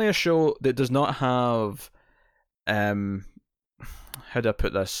a show that does not have, how do I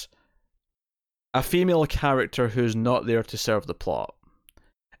put this? A female character who's not there to serve the plot.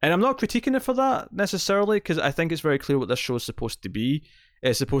 And I'm not critiquing it for that necessarily, because I think it's very clear what this show is supposed to be.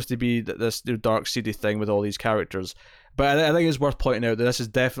 it's supposed to be this dark, seedy thing with all these characters. But I think it's worth pointing out that this is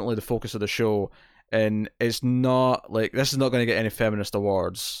definitely the focus of the show, and it's not like this is not going to get any feminist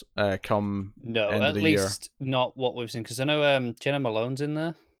awards come no, end at of the least year. not what we've seen. Because I know Jenna Malone's in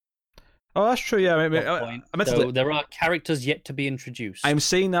there. Oh, that's true. Yeah, So there are characters yet to be introduced. I'm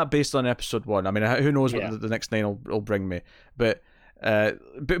saying that based on episode 1. I mean, who knows what the next 9 will bring me, but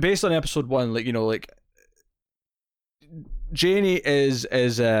based on episode 1, like Janie is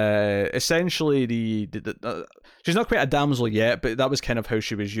essentially the she's not quite a damsel yet, but that was kind of how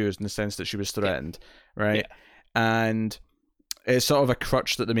she was used in the sense that she was threatened, right? Yeah. And it's sort of a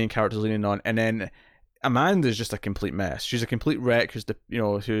crutch that the main character's leaning on, and then Amanda's just a complete mess. She's a complete wreck. Who's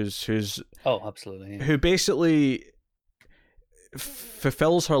oh, absolutely, who basically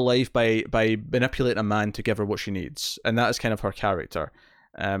fulfills her life by manipulating a man to give her what she needs, and that is kind of her character.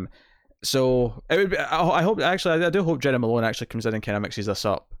 So it would be, I hope actually I do hope Jenna Malone actually comes in and kind of mixes this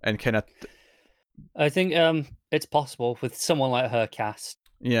up and kind of. I think it's possible with someone like her cast.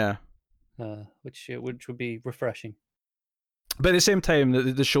 Yeah. Which would be refreshing. But at the same time,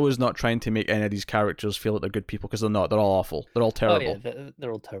 the show is not trying to make any of these characters feel like they're good people, because they're not. They're all awful. They're all terrible. Oh, yeah,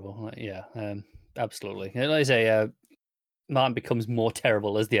 they're all terrible. Yeah, absolutely. Like I say, Martin becomes more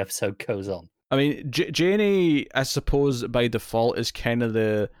terrible as the episode goes on. I mean, Janie, I suppose by default is kind of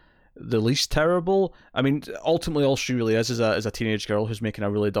the least terrible. I mean, ultimately, all she really is a teenage girl who's making a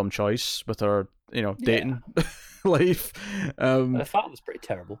really dumb choice with her, dating life. Her father's pretty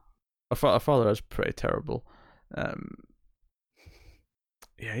terrible. Her father is pretty terrible.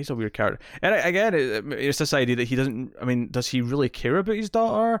 Yeah, he's a weird character. And again, it's this idea that he doesn't. I mean, does he really care about his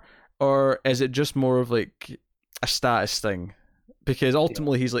daughter, or is it just more of like a status thing? Because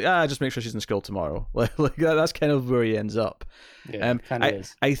ultimately he's like, just make sure she's in school tomorrow. Like that's kind of where he ends up. Yeah, kind of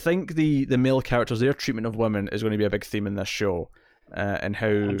is. I think the male characters, their treatment of women is going to be a big theme in this show, and how.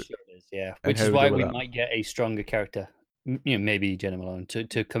 I'm sure it is, yeah. Which is why we might get a stronger character, maybe Jenna Malone,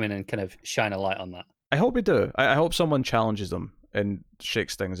 to come in and kind of shine a light on that. I hope we do. I hope someone challenges them and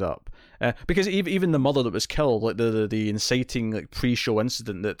shakes things up, because even the mother that was killed, like the inciting like pre-show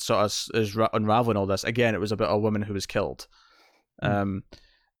incident that sort of is unraveling all this. Again, it was about a woman who was killed. And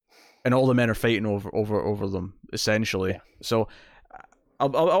all the men are fighting over them essentially. Yeah. So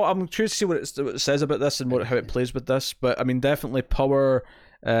I'm curious to see what it says about this and how it plays with this. But I mean, definitely power.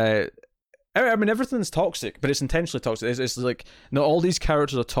 I mean, everything's toxic, but it's intentionally toxic. It's like all these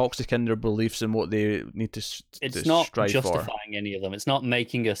characters are toxic in their beliefs and what they need to. It's not justifying any of them. It's not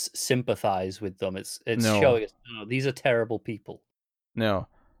making us sympathize with them. It's showing us these are terrible people. No,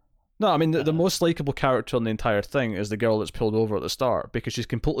 I mean the most likable character in the entire thing is the girl that's pulled over at the start, because she's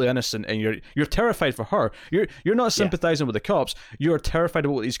completely innocent and you're terrified for her. You're not sympathizing with the cops. You're terrified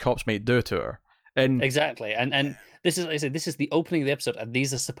of what these cops might do to her. And exactly, and this is, like I said, this is the opening of the episode, and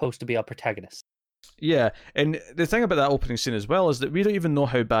these are supposed to be our protagonists. Yeah, and the thing about that opening scene as well is that we don't even know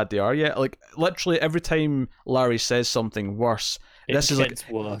how bad they are yet. Like literally every time Larry says something worse, this is like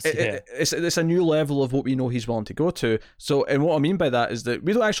worse. It's a new level of what we know he's willing to go to. So, and what I mean by that is that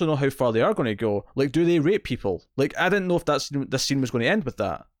we don't actually know how far they are going to go. Like, do they rape people? Like, I didn't know if this scene was going to end with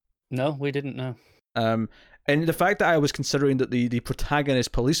that. No, we didn't know. And the fact that I was considering that the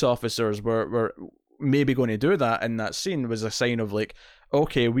protagonist police officers were maybe going to do that in that scene was a sign of like,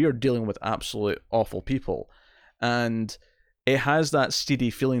 okay, we are dealing with absolute awful people, and it has that steady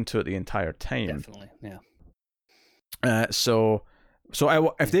feeling to it the entire time. Definitely, yeah. So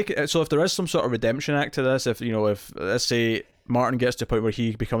if there is some sort of redemption act to this, if let's say Martin gets to a point where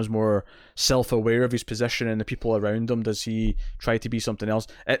he becomes more self-aware of his position and the people around him, does he try to be something else?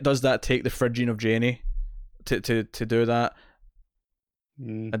 Does that take the fridging of Janie to do that?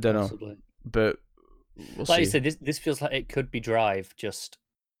 I don't know, but we'll see. Like you said, this feels like it could be Drive just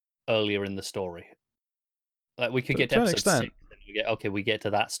earlier in the story. Like we could get to episode 6 and we get to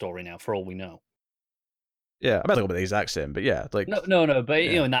that story now for all we know. Yeah, I might not go with the exact same, but yeah, like no, but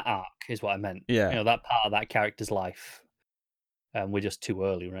in that arc is what I meant. Yeah, that part of that character's life. We're just too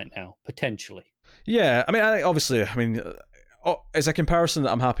early right now, potentially. Yeah, I mean, it's a comparison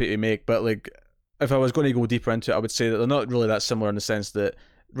that I'm happy to make, but like, if I was going to go deeper into it, I would say that they're not really that similar in the sense that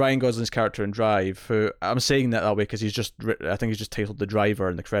Ryan Gosling's character in Drive, who I'm saying that way because I think he's just titled the driver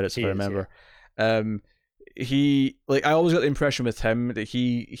in the credits, if I remember. Yeah. He, like, I always got the impression with him that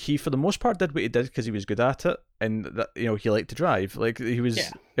he for the most part did what he did because he was good at it, and that he liked to drive. Like it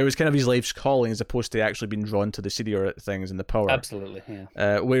was kind of his life's calling as opposed to actually being drawn to the seedier things and the power. Absolutely,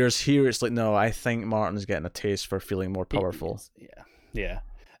 yeah. Whereas here it's like, no, I think Martin's getting a taste for feeling more powerful. Yeah.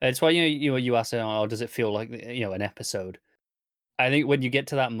 It's why you asked, does it feel like an episode? I think when you get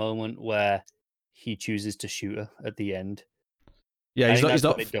to that moment where he chooses to shoot her at the end, Yeah, That's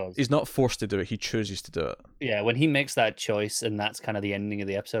what it does. He's not forced to do it. He chooses to do it. Yeah, when he makes that choice, and that's kind of the ending of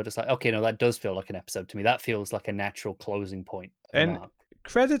the episode, it's like, okay, no, that does feel like an episode to me. That feels like a natural closing point of an arc.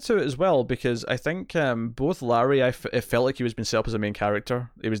 Credit to it as well, because I think both Larry, it felt like he was being set up as a main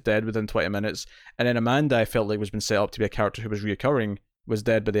character. He was dead within 20 minutes. And then Amanda, I felt like was been set up to be a character who was reoccurring, was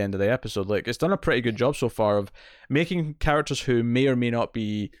dead by the end of the episode. Like, it's done a pretty good job so far of making characters who may or may not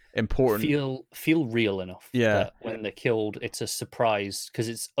be important feel real enough. Yeah. That when they're killed, it's a surprise because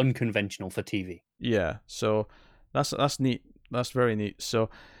it's unconventional for TV. Yeah, so that's neat. That's very neat. So,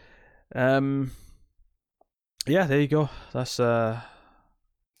 yeah, there you go. That's episode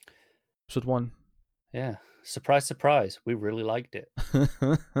 1. Yeah. Surprise, surprise. We really liked it.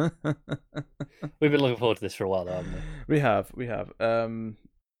 We've been looking forward to this for a while, though, haven't we? We have.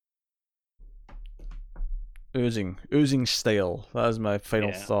 Oozing stale. That is my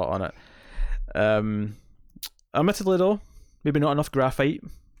final thought on it. Admittedly, though, maybe not enough graphite,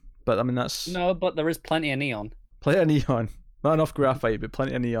 but I mean that's... No, but there is plenty of neon. Plenty of neon. Not enough graphite, but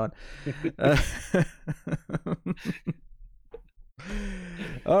plenty of neon.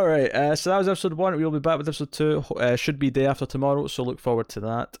 All right, so that was episode 1. We'll be back with episode 2. Should be day after tomorrow, so look forward to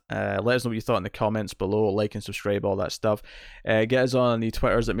that. Let us know what you thought in the comments below. Like and subscribe, all that stuff. Get us on the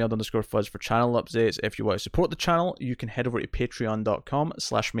Twitters at mailed_fuzz for channel updates. If you want to support the channel, you can head over to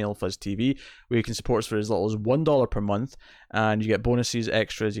patreon.com/mailfuzztv, where you can support us for as little as $1 per month, and you get bonuses,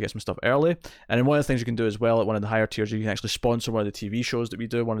 extras, you get some stuff early. And then one of the things you can do as well at one of the higher tiers, you can actually sponsor one of the TV shows that we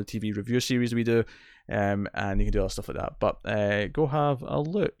do, one of the TV review series that we do. And you can do all stuff like that. But go have a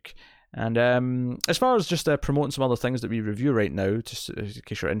look. And as far as just promoting some other things that we review right now, just in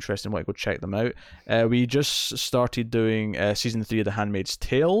case you're interested and want to go check them out, we just started doing season 3 of The Handmaid's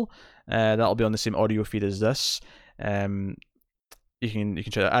Tale. That'll be on the same audio feed as this. You can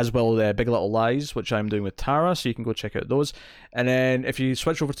check that, as well Big Little Lies, which I'm doing with Tara, so you can go check out those. And then if you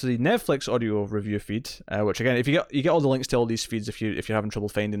switch over to the Netflix audio review feed, which again, if you get all the links to all these feeds, if you're having trouble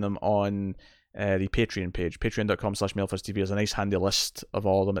finding them on the Patreon page, patreon.com/mailfuzztv, there's a nice handy list of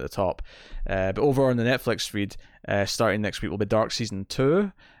all of them at the top. But over on the Netflix feed, starting next week will be Dark season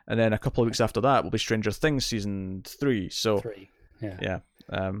 2, and then a couple of weeks after that will be Stranger Things season 3. So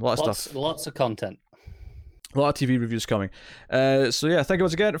lots of content. A lot of TV reviews coming. So yeah, thank you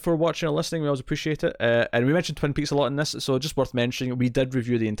once again for watching and listening. We always appreciate it. And we mentioned Twin Peaks a lot in this, so just worth mentioning, we did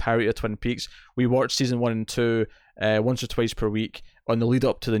review the entirety of Twin Peaks. We watched season 1 and 2 once or twice per week on the lead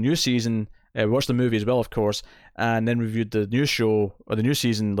up to the new season. We watched the movie as well, of course, and then reviewed the new show, or the new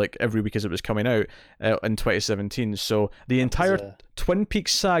season, like every week as it was coming out in 2017. So the entire Twin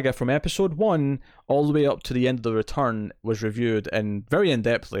Peaks saga from episode 1 all the way up to the end of The Return was reviewed, and very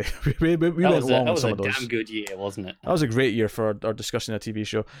in-depthly. we went long on some of those. That was a damn good year, wasn't it? That was a great year for our discussing a TV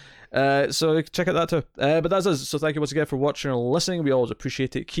show. So check out that too. But that's us. So thank you once again for watching and listening. We always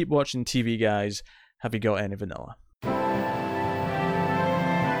appreciate it. Keep watching TV, guys. Have you got any vanilla?